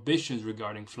prohibitions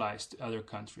regarding flights to other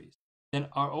countries, then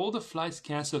are all the flights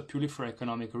cancelled purely for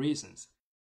economic reasons?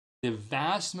 The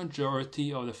vast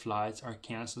majority of the flights are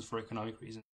cancelled for economic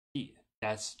reasons. Indeed,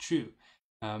 that's true.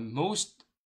 Most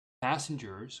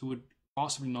passengers would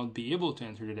possibly not be able to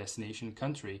enter the destination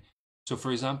country. So,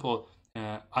 for example,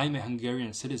 I'm a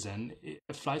Hungarian citizen.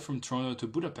 A flight from Toronto to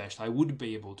Budapest, I would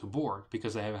be able to board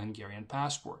because I have a Hungarian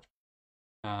passport.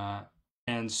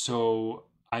 And so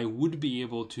I would be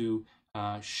able to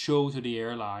show to the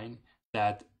airline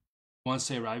that once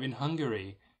I arrive in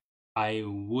Hungary, I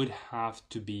would have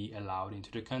to be allowed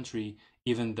into the country,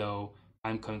 even though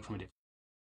I'm coming from a different.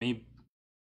 Maybe.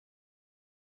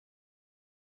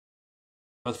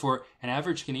 But for an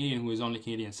average Canadian who is only a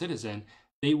Canadian citizen,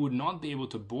 they would not be able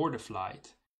to board a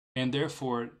flight, and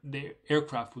therefore the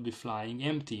aircraft would be flying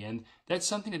empty. And that's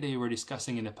something that they were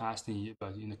discussing in the past in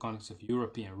the context of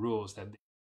European rules, that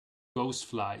ghost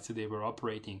flights that they were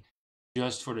operating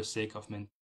just for the sake of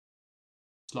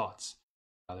slots,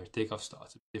 other takeoff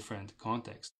slots, different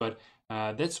context. But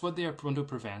that's what they are trying to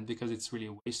prevent because it's really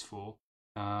wasteful.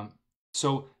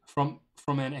 So from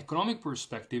an economic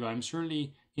perspective, I'm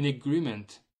certainly in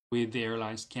agreement with the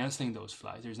airlines canceling those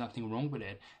flights. There's nothing wrong with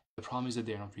it. The problem is that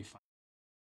they're not refunded.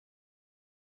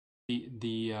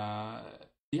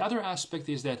 The other aspect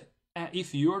is that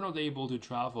if you're not able to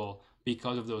travel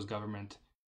because of those government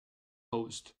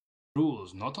imposed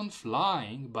rules, not on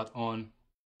flying, but on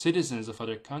citizens of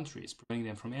other countries, preventing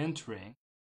them from entering,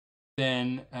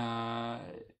 then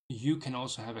you can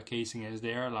also have a case against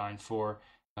the airline for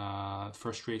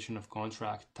frustration of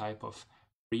contract type of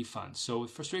refund. So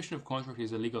frustration of contract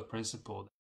is a legal principle.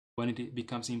 When it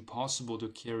becomes impossible to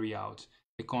carry out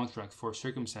a contract for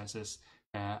circumstances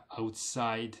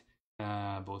outside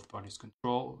both parties'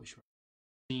 control, which are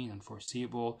seen and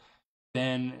foreseeable,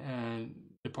 then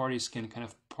the parties can kind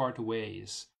of part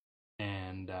ways,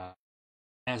 and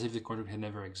as if the contract had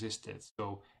never existed.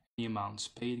 So the amounts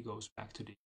paid goes back to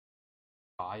the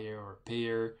buyer or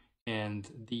payer, and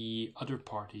the other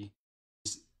party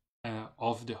is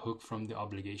off the hook from the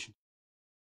obligation.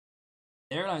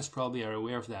 Airlines probably are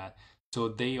aware of that, so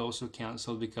they also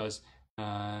cancel because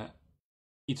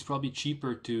it's probably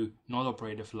cheaper to not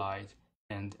operate a flight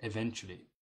and eventually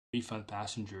refund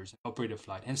passengers, operate a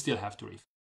flight, and still have to refund.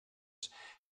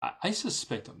 I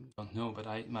suspect, I don't know, but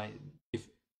of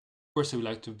course I would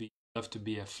love to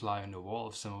be a fly on the wall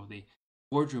of some of the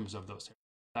boardrooms of those airlines.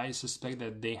 I suspect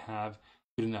that they have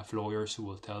good enough lawyers who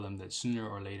will tell them that sooner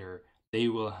or later they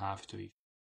will have to issue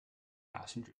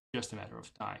passengers, just a matter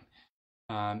of time.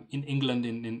 In England,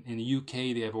 in the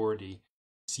UK, they have already,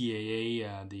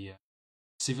 CAA, the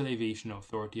Civil Aviation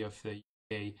Authority of the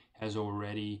UK, has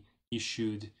already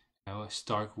issued a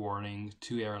stark warning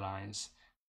to airlines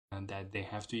and that they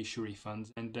have to issue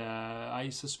refunds. And I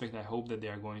hope that they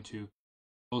are going to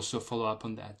also follow up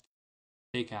on that,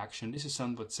 take action. This is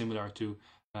somewhat similar to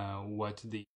what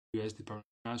the US Department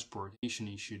of Transportation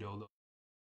issued, although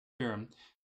term.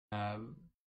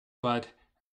 But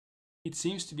it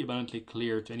seems to be abundantly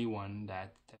clear to anyone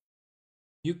that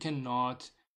you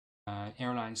cannot,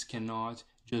 airlines cannot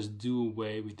just do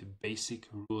away with the basic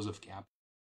rules of capital,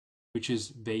 which is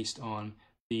based on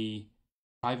the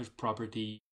private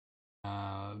property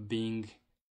being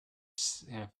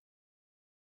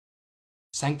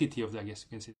sanctity of, I guess you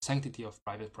can say, sanctity of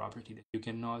private property, that you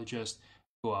cannot just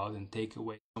go out and take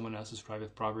away someone else's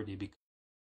private property. Because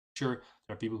sure,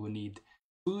 there are people who need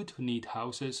food, who need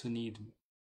houses, who need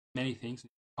many things,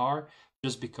 car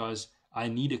just because I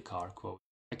need a car, quote.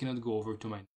 I cannot go over to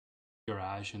my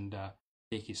garage and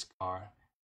take his car,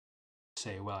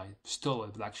 say, well, I stole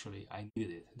it, but actually I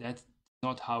needed it. That's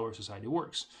not how our society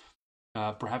works.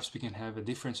 Perhaps we can have a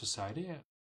different society,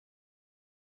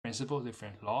 principles,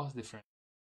 different laws, different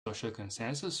social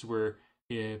consensus where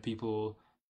people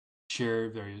share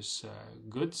various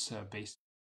goods based on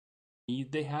the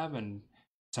need they have, and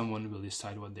someone will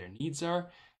decide what their needs are.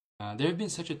 There have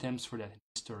been such attempts for that in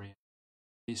history.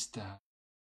 At least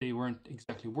they weren't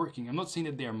exactly working. I'm not saying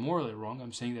that they are morally wrong.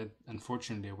 I'm saying that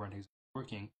unfortunately they weren't exactly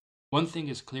working. One thing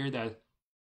is clear, that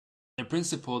the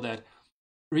principle that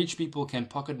rich people can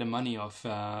pocket the money of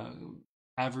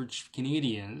average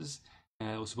Canadians,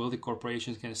 those wealthy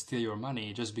corporations can steal your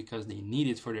money just because they need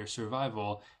it for their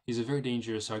survival, is a very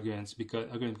dangerous argument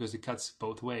because it cuts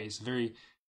both ways. Very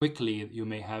quickly, you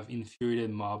may have infuriated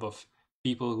mob of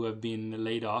people who have been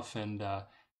laid off and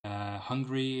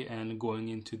hungry and going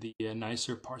into the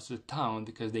nicer parts of the town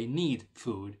because they need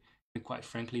food. And quite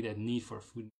frankly, that need for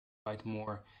food is quite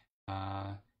more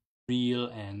real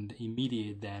and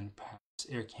immediate than perhaps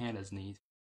Air Canada's need.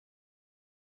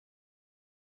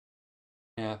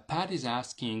 Pat is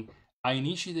asking, I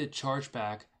initiated a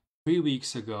chargeback 3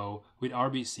 weeks ago with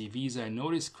RBC Visa. I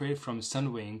noticed credit from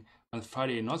Sunwing on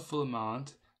Friday, not full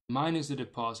amount, minus the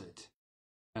deposit,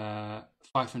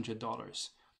 $500.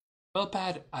 Well,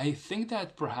 Pat, I think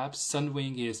that perhaps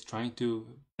Sunwing is trying to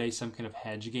play some kind of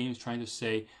hedge games, trying to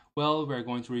say, well, we're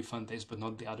going to refund this, but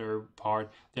not the other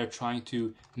part. They're trying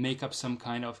to make up some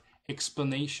kind of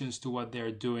explanations to what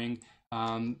they're doing.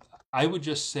 I would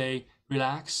just say,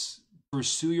 relax,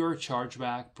 pursue your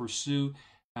chargeback, pursue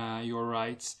your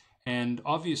rights, and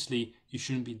obviously you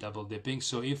shouldn't be double dipping.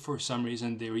 So if for some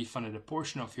reason they refunded a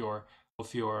portion of your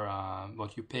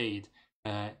what you paid,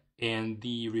 and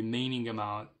the remaining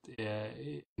amount,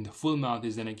 the full amount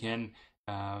is then again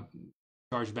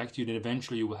charged back to you, then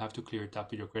eventually you will have to clear it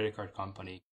up with your credit card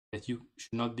company, that you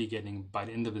should not be getting by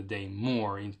the end of the day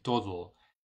more in total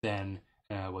than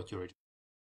what you're.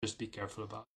 Just be careful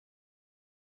about.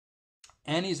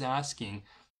 Anne is asking,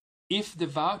 if the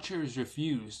voucher is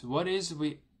refused,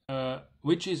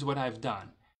 which is what I've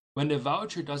done. When the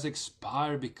voucher does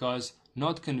expire because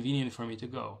not convenient for me to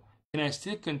go, can I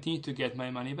still continue to get my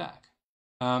money back?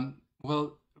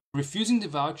 Well, refusing the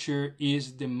voucher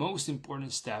is the most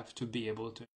important step to be able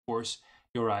to enforce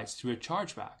your rights through a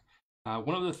chargeback.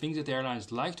 One of the things that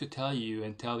airlines like to tell you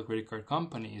and tell the credit card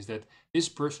company is that this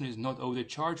person is not owed a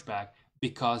chargeback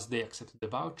because they accepted the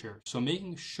voucher. So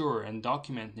making sure and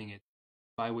documenting it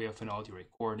by way of an audio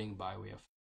recording, by way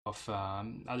of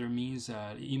other means,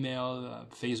 email,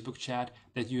 Facebook chat,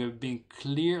 that you have been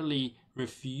clearly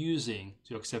refusing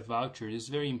to accept vouchers is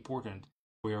very important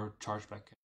for your chargeback.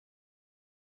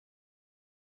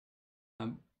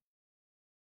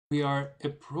 We are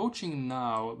approaching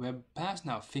now, we have passed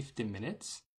now 50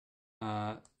 minutes.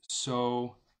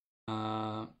 So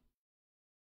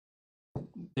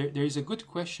there is a good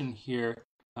question here.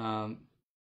 I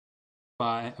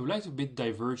would like to a bit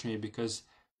diverge maybe, because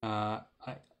a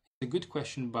good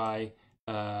question by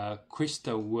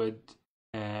Krista Wood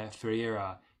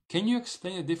Ferreira. Can you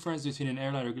explain the difference between an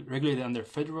airline regulated under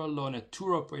federal law and a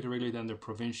tour operator regulated under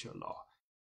provincial law?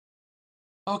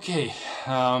 Okay,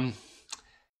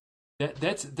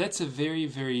 that's a very,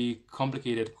 very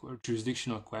complicated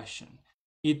jurisdictional question.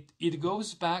 It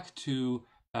goes back to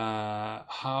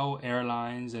how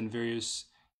airlines and various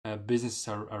businesses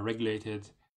are regulated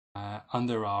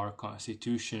under our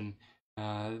constitution.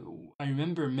 I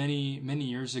remember many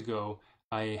years ago,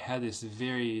 I had this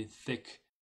very thick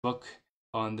book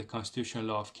on the constitutional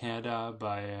law of Canada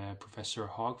by Professor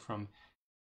Hogg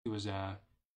he was a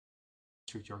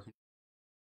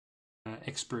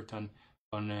expert on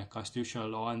constitutional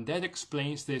law, and that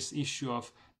explains this issue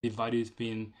of divided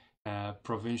between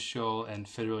provincial and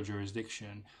federal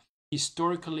jurisdiction.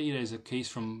 Historically, there is a case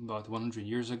from about 100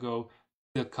 years ago,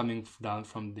 still coming down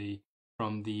from the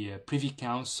Privy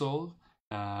Council,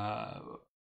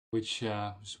 which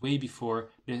was way before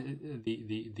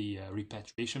the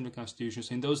repatriation of the Constitution.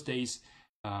 So in those days,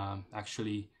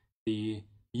 actually, the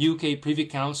UK Privy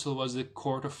Council was the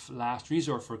court of last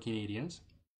resort for Canadians.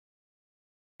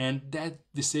 And that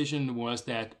decision was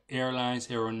that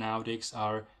airlines, aeronautics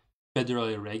are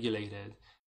federally regulated,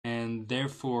 and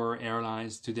therefore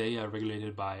airlines today are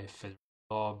regulated by federal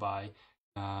law, by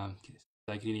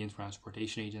the Canadian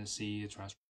Transportation Agency,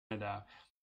 Transport Canada.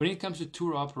 When it comes to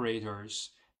tour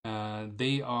operators,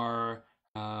 they are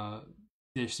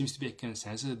there seems to be a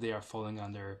consensus that they are falling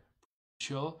under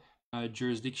provincial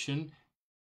jurisdiction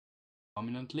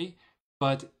dominantly,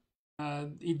 but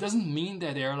it doesn't mean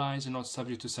that airlines are not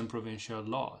subject to some provincial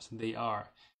laws. They are.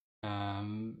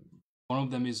 One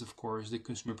of them is, of course, the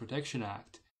Consumer Protection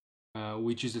Act,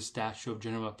 which is a statute of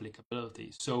general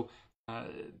applicability. So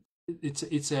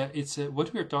it's a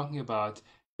what we're talking about,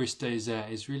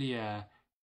 Krista, is really a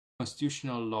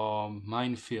constitutional law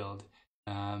minefield,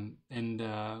 and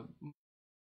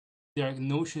there are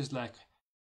notions like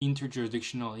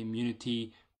interjurisdictional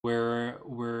immunity, where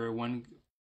one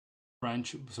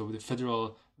branch, so the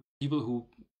federal people who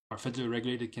are federally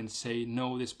regulated can say,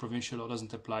 no, this provincial law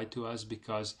doesn't apply to us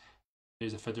because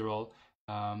there's a federal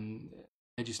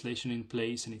legislation in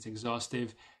place and it's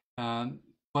exhaustive.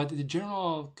 But the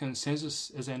general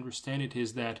consensus, as I understand it,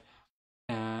 is that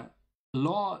a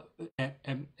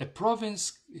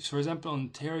province, for example,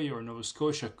 Ontario or Nova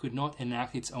Scotia, could not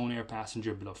enact its own air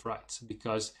passenger bill of rights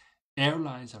because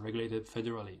airlines are regulated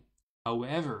federally.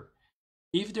 However,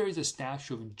 if there is a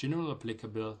statute of general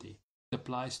applicability that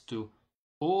applies to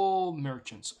all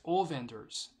merchants, all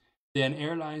vendors, then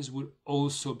airlines would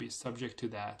also be subject to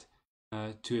that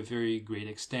to a very great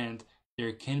extent.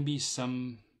 There can be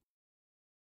some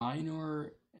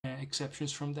minor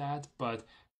exceptions from that, but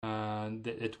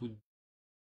that would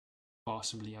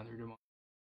possibly under the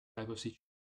type of situation.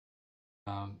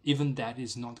 Even that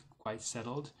is not quite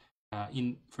settled.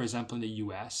 For example, in the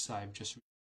US, I've just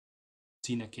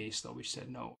seen a case law which said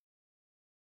no.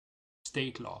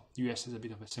 State law. The US is a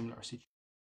bit of a similar situation.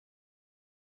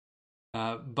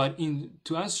 But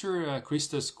to answer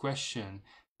Krista's question,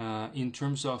 in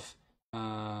terms of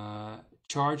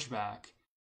chargeback,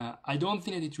 I don't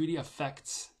think that it really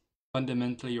affects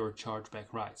fundamentally your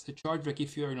chargeback rights. The chargeback,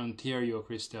 if you're in Ontario,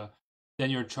 Krista,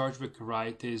 then your chargeback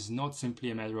right is not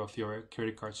simply a matter of your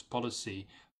credit card's policy,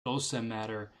 but also a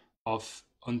matter of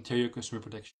Ontario Consumer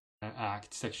Protection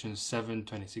Act, Section 7,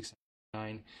 26, and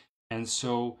 9. And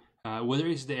so whether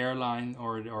it's the airline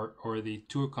or the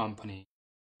tour company,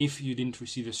 if you didn't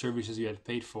receive the services you had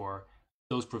paid for,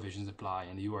 those provisions apply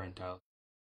and you are entitled.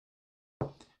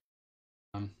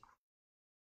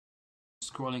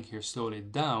 Scrolling here slowly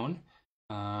down,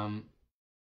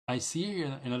 I see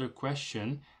here another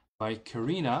question by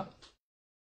Karina.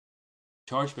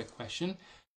 Chargeback question.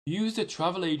 Used a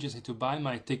travel agency to buy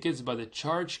my tickets, but the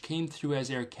charge came through as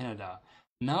Air Canada.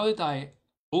 Now that I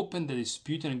opened the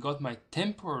dispute and got my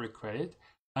temporary credit,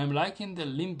 I'm like in the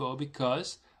limbo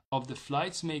because of the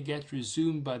flights may get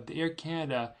resumed, but the Air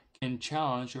Canada can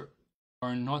challenge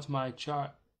or not my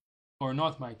chargeback.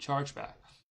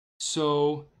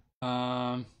 So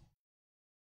to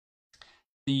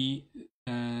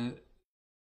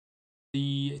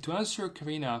answer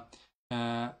Karina,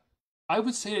 I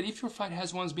would say that if your flight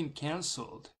has once been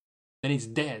cancelled, then it's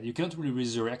dead. You cannot really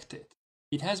resurrect it.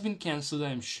 It has been cancelled.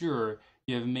 I'm sure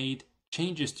you have made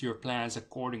changes to your plans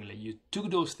accordingly. You took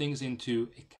those things into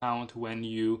account when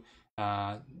you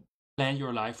plan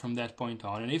your life from that point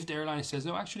on. And if the airline says,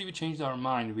 no, actually we changed our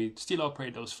mind, we still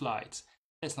operate those flights,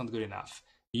 that's not good enough.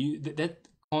 That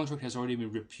contract has already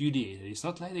been repudiated. It's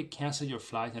not like they canceled your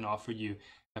flight and offered you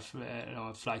a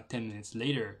flight 10 minutes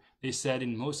later. They said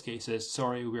in most cases,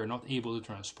 sorry, we are not able to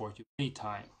transport you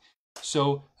anytime.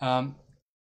 So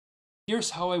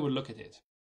here's how I would look at it.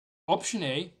 Option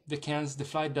A, the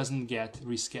flight doesn't get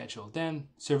rescheduled, then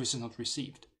service is not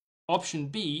received. Option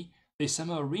B, they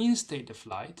somehow reinstate the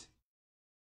flight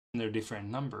under a different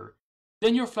number.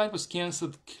 Then your flight was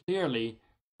canceled clearly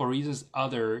for reasons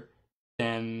other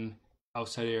than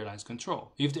outside the airline's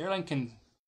control. If the airline can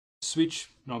switch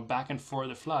back and forth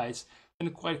the flights, then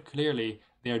quite clearly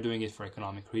they are doing it for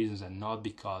economic reasons and not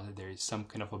because there is some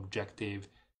kind of objective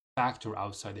factor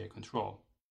outside their control.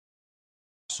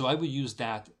 So I would use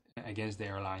that against the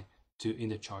airline in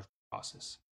the charge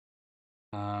process.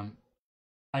 I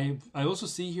also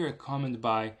see here a comment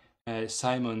by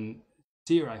Simon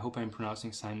Sear. I hope I'm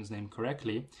pronouncing Simon's name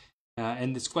correctly.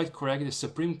 And it's quite correct. The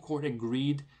Supreme Court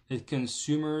agreed that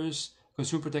consumer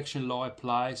protection law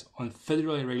applies on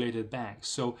federally regulated banks.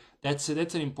 So that's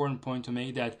an important point to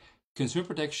make, that consumer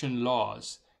protection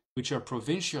laws, which are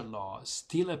provincial laws,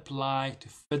 still apply to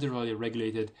federally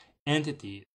regulated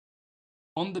entities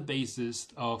on the basis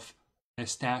of a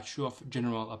statute of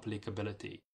general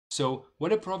applicability. So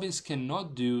what a province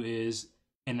cannot do is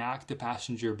enact the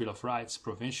passenger bill of rights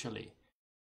provincially.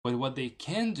 But what they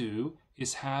can do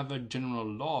is have a general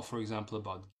law, for example,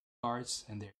 about gift cards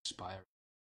and their expiry,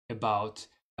 about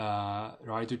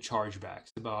right to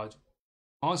chargebacks, about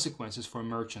consequences for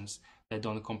merchants that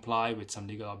don't comply with some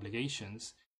legal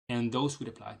obligations, and those would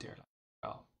apply to airlines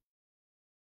as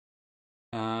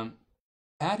well.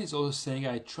 Pat is also saying,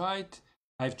 I've tried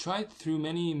through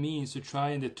many means to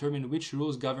try and determine which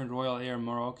rules govern Royal Air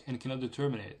Maroc and cannot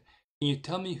determine it. Can you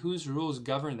tell me whose rules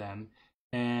govern them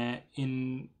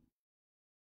in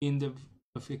the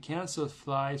if you cancel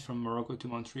flights from Morocco to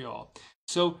Montreal?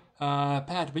 So,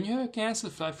 Pat, when you have a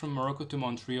canceled flight from Morocco to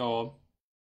Montreal,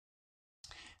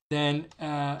 then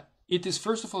it is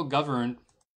first of all governed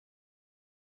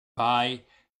by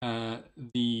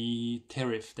the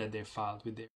tariff that they filed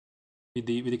with the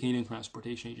Canadian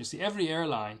Transportation Agency. Every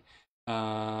airline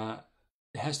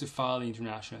has to file the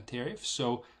international tariff,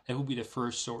 so that will be the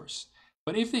first source.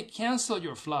 But if they cancel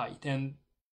your flight and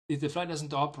if the flight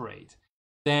doesn't operate,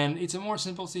 then it's a more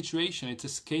simple situation.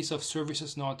 It's a case of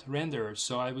services not rendered.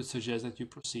 So I would suggest that you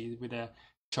proceed with a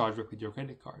chargeback with your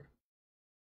credit card.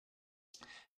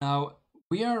 Now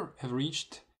we have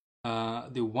reached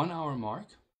the 1 hour mark,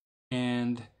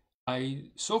 and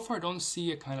I so far don't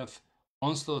see a kind of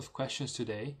onslaught of questions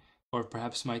today, or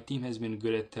perhaps my team has been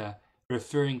good at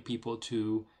referring people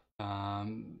to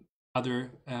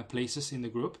other places in the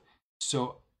group.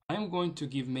 So I'm going to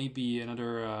give maybe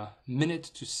another minute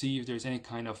to see if there's any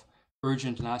kind of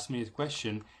urgent last-minute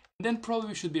question. And then probably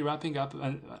we should be wrapping up.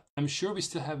 And I'm sure we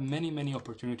still have many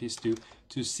opportunities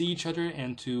to see each other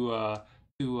and to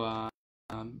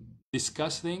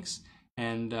discuss things.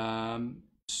 And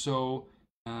so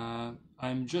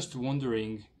I'm just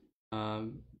wondering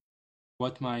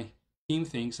what my team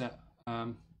thinks.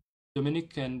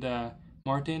 Dominic and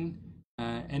Martin,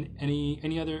 and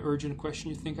any other urgent question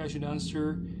you think I should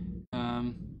answer,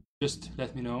 just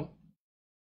let me know.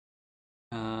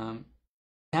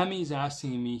 Tammy is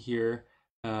asking me here,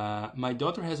 my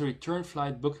daughter has a return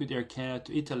flight booked with Air Canada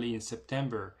to Italy in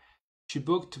September. She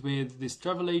booked with this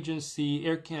travel agency.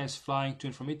 Air Canada is flying to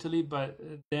and from Italy, but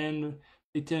then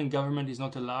the Italian government is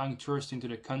not allowing tourists into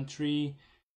the country.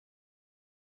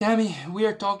 Tammy, we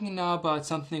are talking now about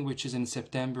something which is in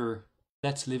September.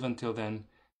 Let's live until then.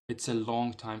 It's a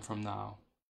long time from now.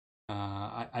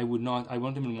 I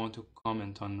won't even want to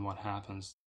comment on what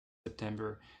happens in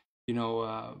September. You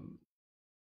know,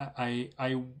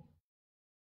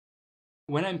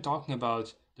 when I'm talking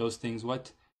about those things,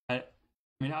 I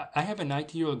have a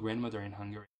 90-year-old grandmother in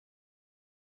Hungary.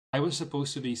 I was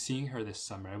supposed to be seeing her this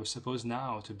summer. I was supposed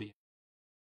now to be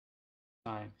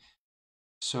time.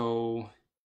 So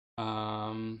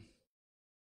I'm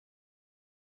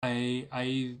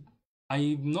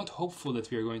not hopeful that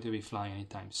we are going to be flying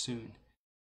anytime soon.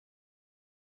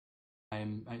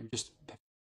 I'm just,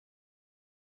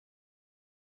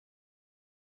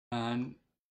 and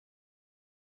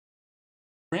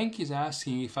Frank is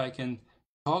asking if I can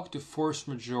talk to force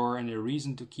majeure and a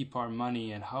reason to keep our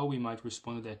money and how we might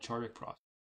respond to that chargeback process.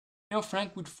 You know,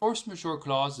 Frank, with force majeure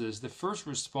clauses, the first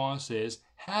response is,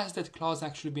 has that clause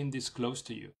actually been disclosed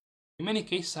to you? In many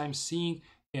cases, I'm seeing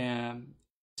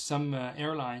some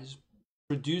airlines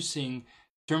producing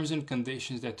terms and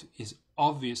conditions that is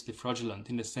obviously fraudulent,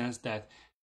 in the sense that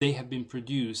they have been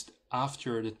produced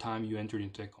after the time you entered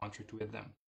into a contract with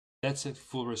them. That's a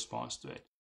full response to it.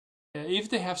 If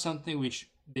they have something which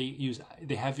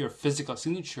they have your physical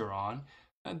signature on,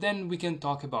 then we can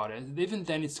talk about it. Even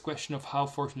then, it's a question of how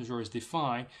force majeure is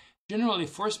defined. Generally,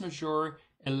 force majeure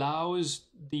allows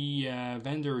the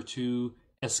vendor to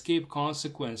escape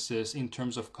consequences in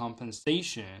terms of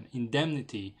compensation,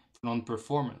 indemnity for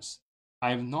non-performance.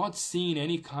 I have not seen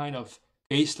any kind of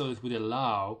case law that would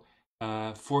allow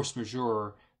force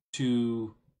majeure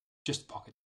to just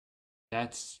pocket.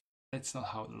 That's not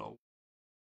how the law works.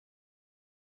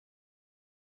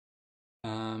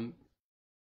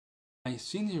 I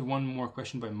see here one more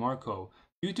question by Marco.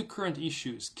 Due to current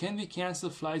issues, can we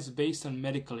cancel flights based on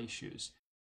medical issues?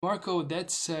 Marco,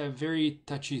 that's a very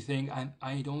touchy thing.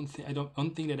 I don't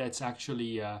think that that's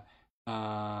actually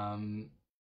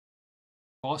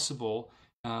possible.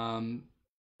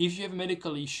 If you have a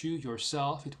medical issue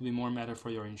yourself, it will be more matter for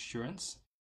your insurance.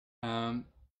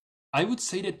 I would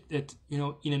say that you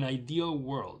know, in an ideal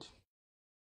world,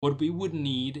 what we would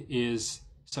need is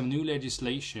some new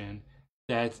legislation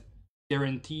that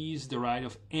guarantees the right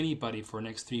of anybody for the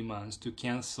next 3 months to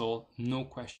cancel, no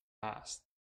question asked.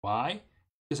 Why?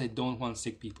 Because I don't want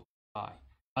sick people to die.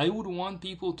 I would want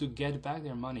people to get back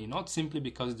their money, not simply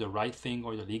because it's the right thing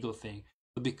or the legal thing,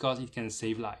 but because it can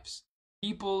save lives.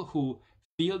 People who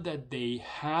feel that they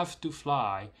have to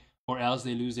fly or else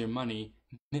they lose their money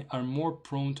are more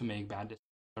prone to make bad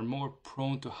decisions, are more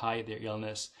prone to hide their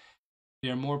illness, they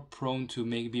are more prone to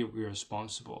be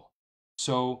irresponsible.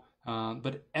 So,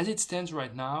 but as it stands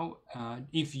right now,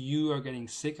 if you are getting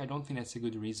sick, I don't think that's a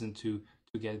good reason to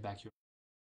get back your,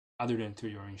 other than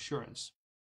through your insurance.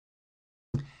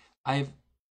 I've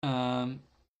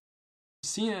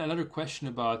seen another question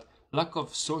about lack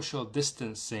of social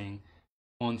distancing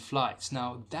on flights.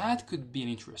 Now, that could be an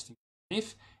interesting.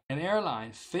 If an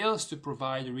airline fails to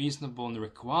provide reasonable and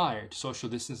required social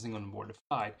distancing on board the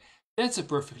flight, that's a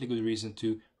perfectly good reason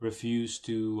to refuse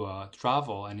to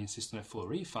travel and insist on a full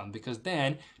refund, because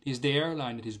then it is the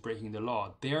airline that is breaking the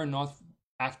law. They are not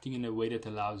acting in a way that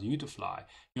allows you to fly.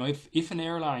 You know, if an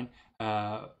airline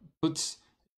puts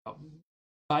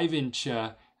 5-inch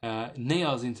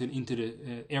nails into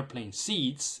the airplane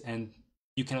seats and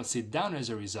you cannot sit down as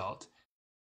a result,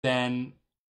 then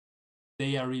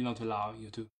they are really not allowing you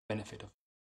to benefit of it.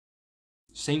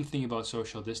 Same thing about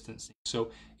social distancing.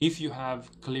 So if you have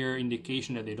clear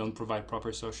indication that they don't provide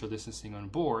proper social distancing on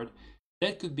board,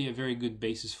 that could be a very good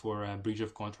basis for a breach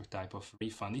of contract type of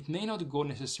refund. It may not go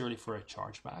necessarily for a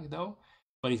chargeback though,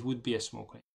 but it would be a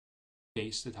small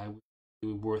case that I would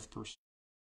be worth pursuing.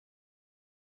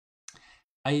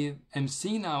 I am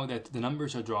seeing now that the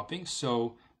numbers are dropping,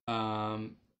 so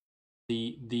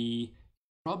the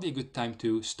probably a good time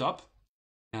to stop.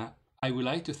 I would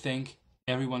like to thank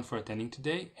everyone for attending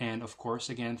today, and of course,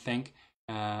 again, thank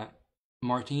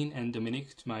Martin and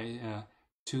Dominic, my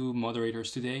two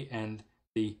moderators today, and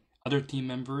the other team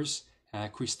members,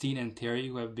 Christine and Terry,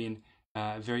 who have been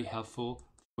very helpful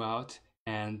throughout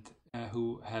and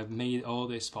who have made all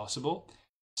this possible.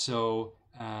 So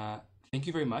thank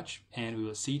you very much, and we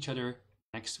will see each other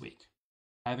next week.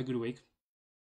 Have a good week.